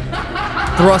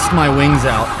 Thrust my wings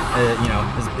out,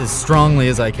 as strongly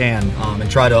as I can, and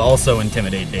try to also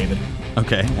intimidate David.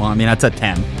 Okay, well, I mean, that's a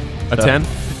 10. A 10?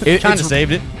 It kind of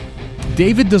saved it.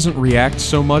 David doesn't react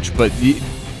so much, but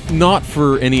not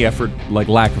for any effort, like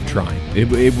lack of trying.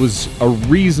 It was a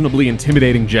reasonably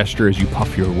intimidating gesture as you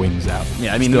puff your wings out.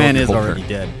 Yeah, I mean, the man is already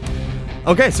dead.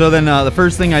 Okay, so then the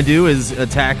first thing I do is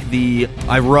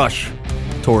I rush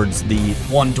towards the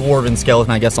one dwarven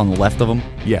skeleton, I guess, on the left of him.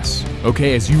 Yes.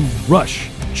 Okay, as you rush,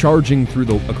 charging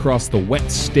across the wet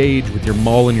stage with your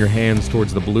maul in your hands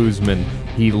towards the bluesman,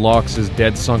 he locks his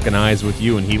dead sunken eyes with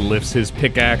you and he lifts his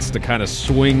pickaxe to kind of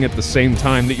swing at the same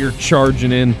time that you're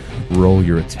charging in. Roll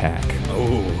your attack.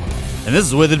 Oh. And this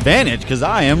is with advantage because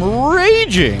I am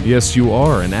raging. Yes, you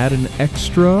are, and add an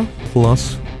extra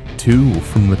 +2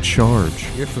 from the charge.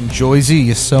 You're from Joyzy,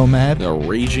 you so mad. The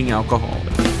raging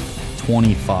alcoholic.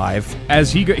 25.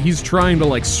 As he's trying to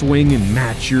like swing and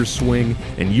match your swing,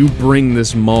 and you bring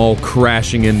this maul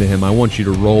crashing into him. I want you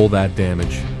to roll that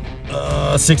damage.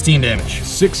 16 damage.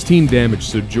 16 damage.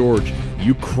 So George,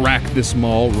 you crack this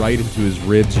maul right into his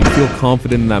ribs. You feel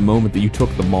confident in that moment that you took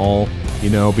the maul, you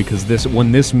know, because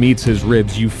when this meets his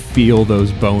ribs, you feel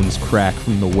those bones crack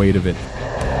from the weight of it.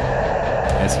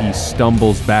 As he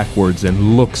stumbles backwards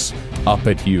and looks up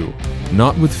at you,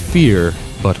 not with fear,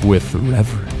 but with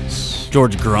reverence.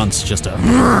 George grunts just a...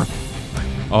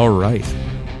 All right.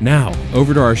 Now,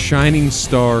 over to our shining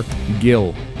star,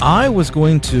 Gil. I was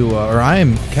going to, I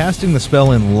am casting the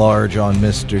spell Enlarge on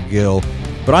Mr. Gil,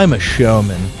 but I'm a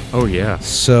showman. Oh, yeah.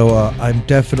 So I'm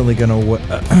definitely going to,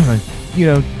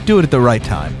 do it at the right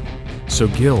time. So,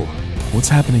 Gil, what's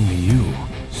happening to you?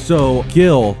 So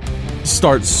Gil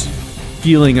starts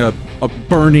feeling a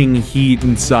burning heat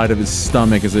inside of his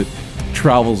stomach as it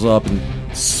travels up, and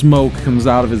smoke comes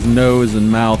out of his nose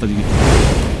and mouth, and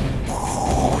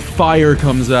fire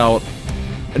comes out.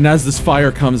 And as this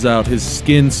fire comes out, his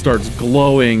skin starts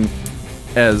glowing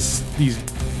as these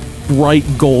bright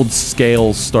gold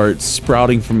scales start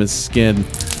sprouting from his skin.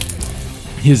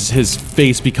 His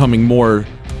face becoming more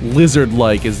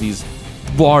lizard-like as these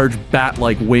large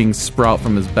bat-like wings sprout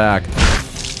from his back.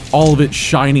 All of it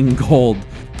shining gold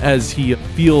as he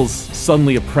feels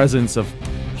suddenly a presence of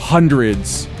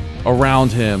hundreds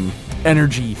around him.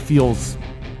 Energy feels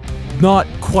not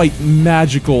quite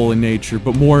magical in nature,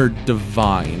 but more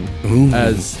divine. Ooh.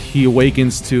 As he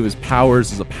awakens to his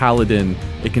powers as a paladin,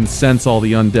 it can sense all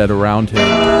the undead around him.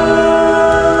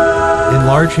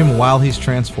 Enlarge him while he's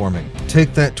transforming.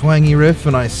 Take that twangy riff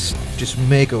and I just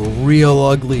make a real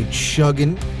ugly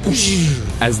chugging.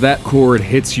 As that chord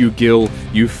hits you, Gil,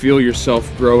 you feel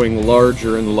yourself growing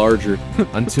larger and larger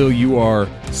until you are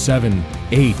 7,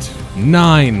 8,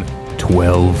 9,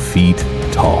 12 feet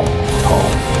tall.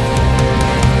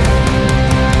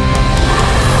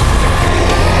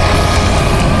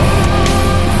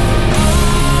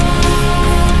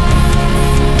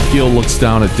 Gil looks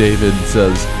down at David and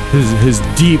says, his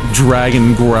deep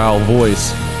dragon growl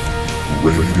voice,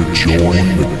 Ready to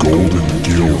join the Golden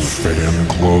Gil fan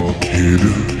club, kid?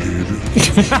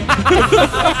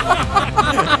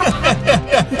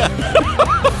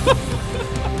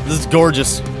 This is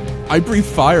gorgeous. I breathe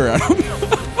fire at him.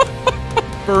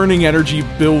 Burning energy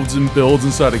builds and builds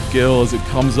inside of Gil as it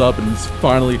comes up and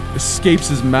finally escapes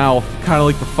his mouth, kind of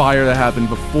like the fire that happened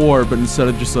before, but instead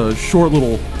of just a short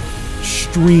little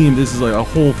stream, this is like a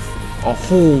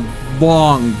whole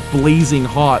long, blazing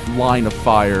hot line of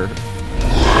fire.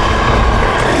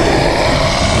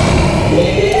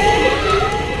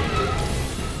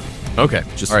 Okay.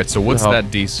 All right, so what's that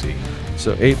DC?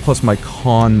 So 8 plus my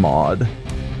con mod.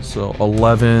 So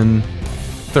 11,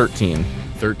 13.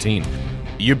 13.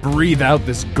 You breathe out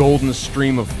this golden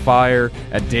stream of fire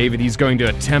at David. He's going to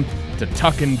attempt to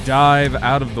tuck and dive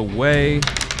out of the way.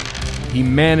 He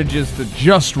manages to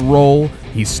just roll.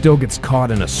 He still gets caught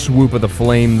in a swoop of the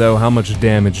flame, though. How much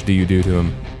damage do you do to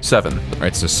him? 7. All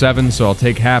right, so 7, so I'll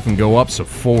take half and go up, so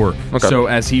 4. Okay. So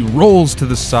as he rolls to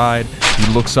the side,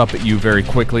 he looks up at you very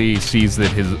quickly. He sees that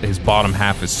his bottom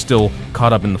half is still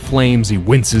caught up in the flames. He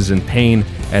winces in pain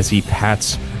as he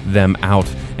pats them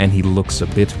out, and he looks a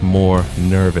bit more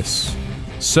nervous.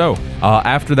 So,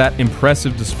 after that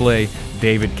impressive display,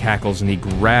 David cackles and he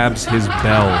grabs his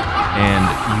bell,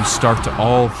 and you start to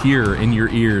all hear in your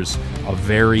ears a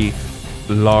very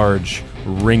large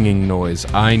ringing noise.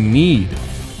 I need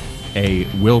a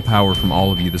willpower from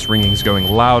all of you. This ringing is going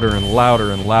louder and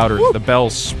louder and louder. Woo! The bell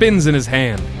spins in his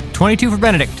hand. 22 for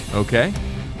Benedict. Okay.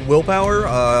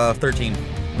 Willpower, 13.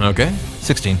 Okay.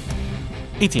 16.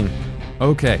 18.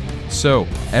 Okay, so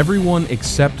everyone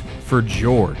except for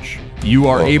George, you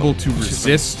are able to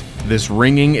resist this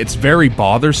ringing. It's very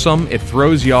bothersome. It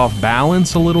throws you off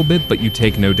balance a little bit, but you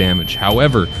take no damage.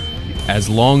 However, as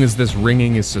long as this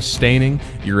ringing is sustaining,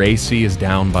 your AC is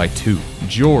down by 2.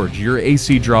 George, your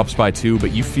AC drops by 2,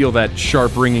 but you feel that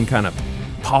sharp ringing kind of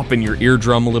pop in your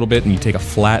eardrum a little bit, and you take a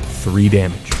flat 3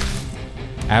 damage.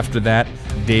 After that,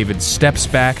 David steps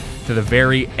back to the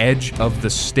very edge of the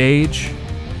stage,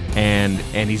 and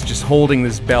he's just holding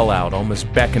this bell out,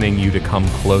 almost beckoning you to come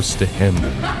close to him.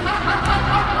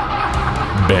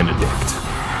 Benedict.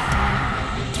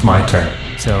 It's my turn.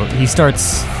 So he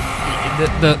starts.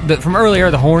 From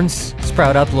earlier, the horns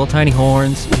sprout up, little tiny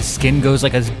horns. His skin goes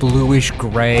like a bluish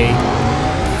gray.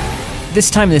 This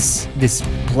time, this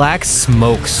black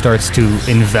smoke starts to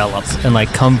envelop and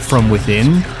like come from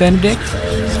within Benedict.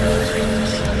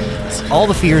 All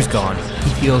the fear's gone. He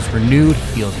feels renewed.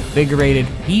 He feels invigorated.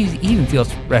 He even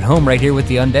feels at home right here with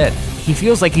the undead. he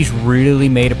feels like he's really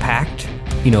made a pact,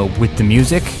 with the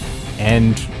music,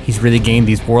 and he's really gained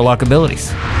these warlock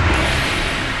abilities.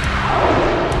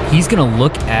 He's gonna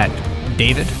look at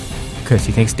David, because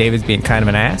he thinks David's being kind of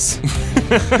an ass.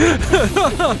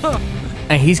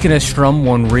 And he's gonna strum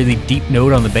one really deep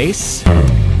note on the bass,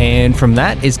 and from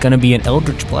that is gonna be an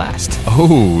Eldritch Blast.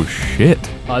 Oh, shit.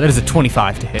 That is a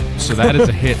 25 to hit. So that is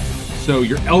a hit. So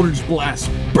your Eldritch Blast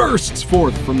bursts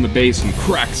forth from the base and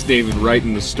cracks David right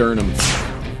in the sternum.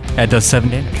 That does 7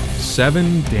 damage.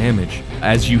 7 damage.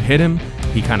 As you hit him,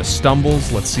 he kind of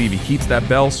stumbles. Let's see if he keeps that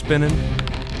bell spinning.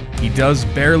 He does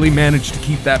barely manage to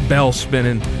keep that bell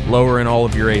spinning, lowering all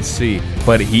of your AC.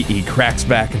 But he cracks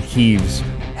back and heaves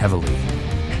heavily.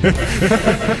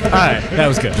 Alright, that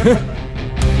was good.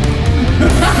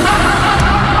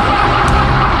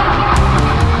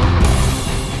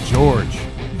 George,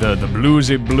 the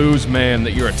bluesy blues man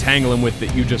that you're a tangling with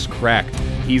that you just cracked,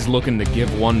 he's looking to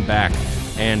give one back,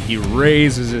 and he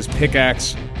raises his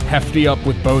pickaxe hefty up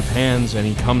with both hands, and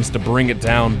he comes to bring it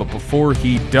down, but before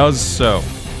he does so,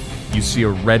 you see a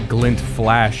red glint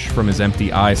flash from his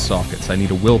empty eye sockets. I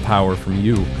need a willpower from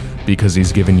you, because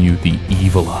he's given you the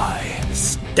evil eye.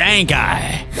 Stank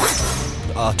eye.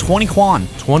 20 Quan.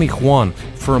 20 Quan.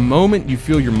 For a moment, you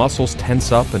feel your muscles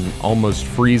tense up and almost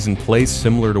freeze in place,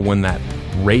 similar to when that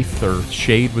Wraith or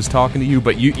Shade was talking to you,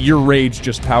 but your rage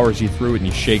just powers you through it and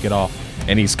you shake it off,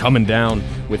 and he's coming down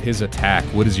with his attack.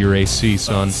 What is your AC,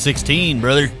 son? 16,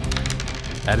 brother.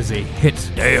 That is a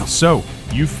hit. Damn. So,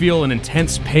 you feel an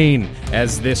intense pain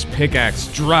as this pickaxe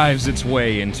drives its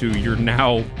way into your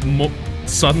now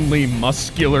suddenly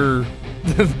muscular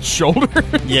shoulder?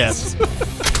 Yes.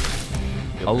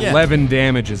 11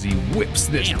 damage as he whips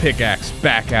this pickaxe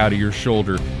back out of your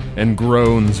shoulder and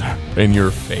groans in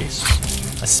your face.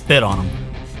 I spit on him.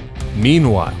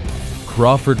 Meanwhile,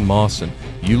 Crawford Mawson,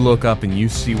 you look up and you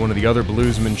see one of the other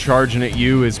bluesmen charging at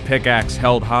you, his pickaxe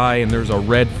held high, and there's a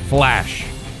red flash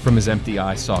from his empty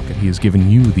eye socket. He has given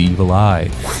you the evil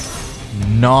eye.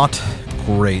 Not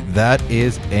great. That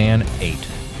is an 8.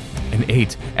 An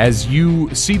 8. As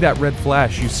you see that red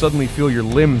flash, you suddenly feel your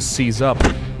limbs seize up.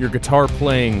 Your guitar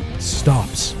playing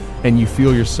stops, and you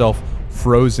feel yourself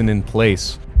frozen in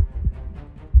place.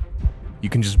 You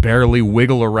can just barely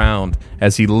wiggle around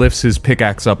as he lifts his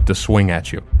pickaxe up to swing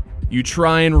at you. You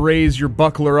try and raise your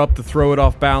buckler up to throw it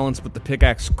off balance, but the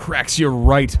pickaxe cracks you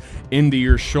right into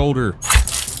your shoulder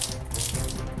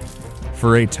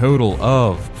for a total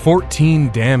of 14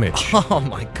 damage. Oh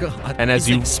my god. And as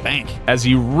you spank. As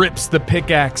he rips the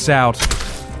pickaxe out,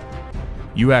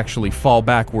 you actually fall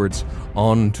backwards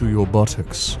onto your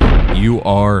buttocks. You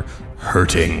are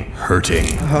hurting.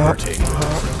 Oh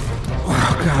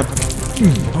god.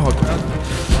 Oh god.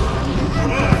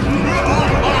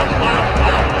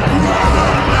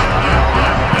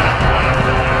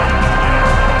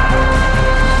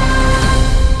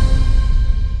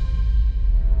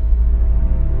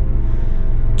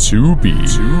 To be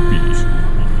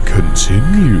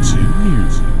continued.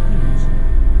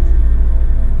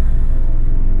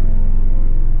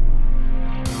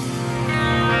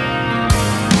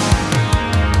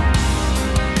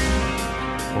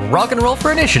 Rock and Roll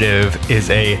for Initiative is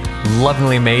a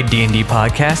lovingly made D&D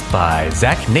podcast by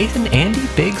Zach, Nathan, Andy,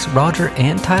 Biggs, Roger,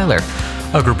 and Tyler,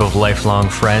 a group of lifelong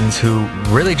friends who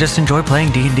really just enjoy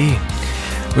playing D&D.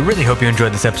 We really hope you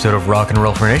enjoyed this episode of Rock and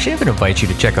Roll for Initiative and invite you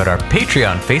to check out our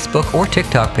Patreon, Facebook, or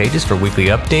TikTok pages for weekly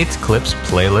updates, clips,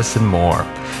 playlists, and more.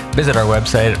 Visit our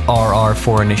website at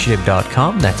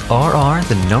rr4initiative.com. That's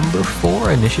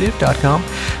rr4initiative.com.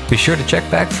 Be sure to check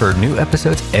back for new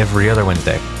episodes every other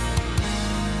Wednesday.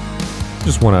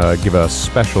 Just want to give a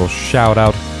special shout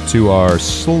out to our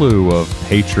slew of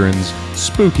patrons: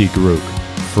 Spooky Grook,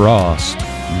 Frost,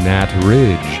 Nat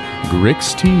Ridge,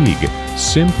 Grix Teague,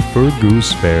 Simp for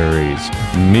Gooseberries,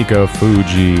 Mika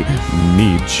Fuji,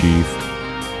 Mead Chief,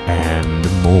 and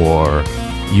more.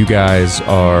 You guys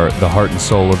are the heart and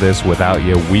soul of this. Without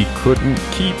you, we couldn't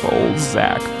keep old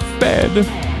Zach fed.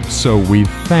 So we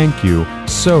thank you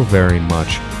so very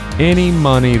much. Any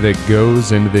money that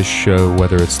goes into this show,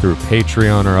 whether it's through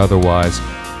Patreon or otherwise,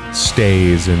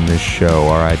 stays in this show.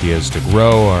 Our idea is to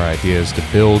grow, our idea is to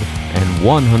build, and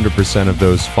 100% of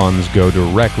those funds go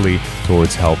directly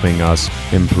towards helping us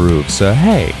improve. So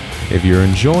hey, if you're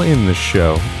enjoying the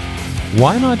show,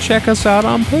 why not check us out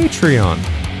on Patreon?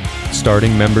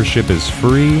 Starting membership is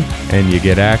free, and you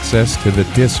get access to the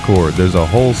Discord. There's a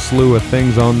whole slew of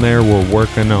things on there we're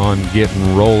working on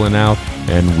getting rolling out,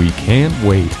 and we can't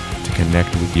wait to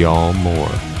connect with y'all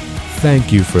more.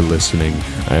 Thank you for listening,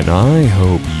 and I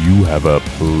hope you have a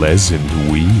pleasant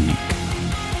week.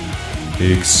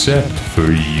 Except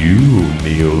for you,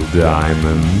 Neil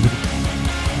Diamond.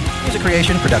 Music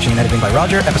creation, production and editing by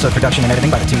Roger. Episode production and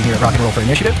editing by the team here at Rock and Roll for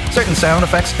Initiative. Certain sound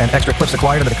effects and extra clips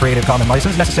acquired under the Creative Commons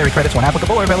license. Necessary credits when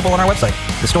applicable are available on our website.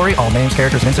 The story, all names,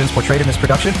 characters, and incidents portrayed in this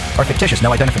production are fictitious.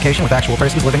 No identification with actual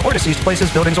persons, living or deceased,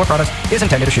 places, buildings, or products is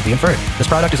intended or should be inferred. This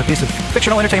product is a piece of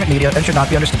fictional entertainment media and should not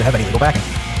be understood to have any legal backing.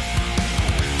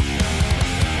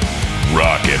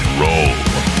 Rock and Roll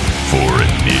for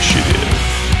Initiative.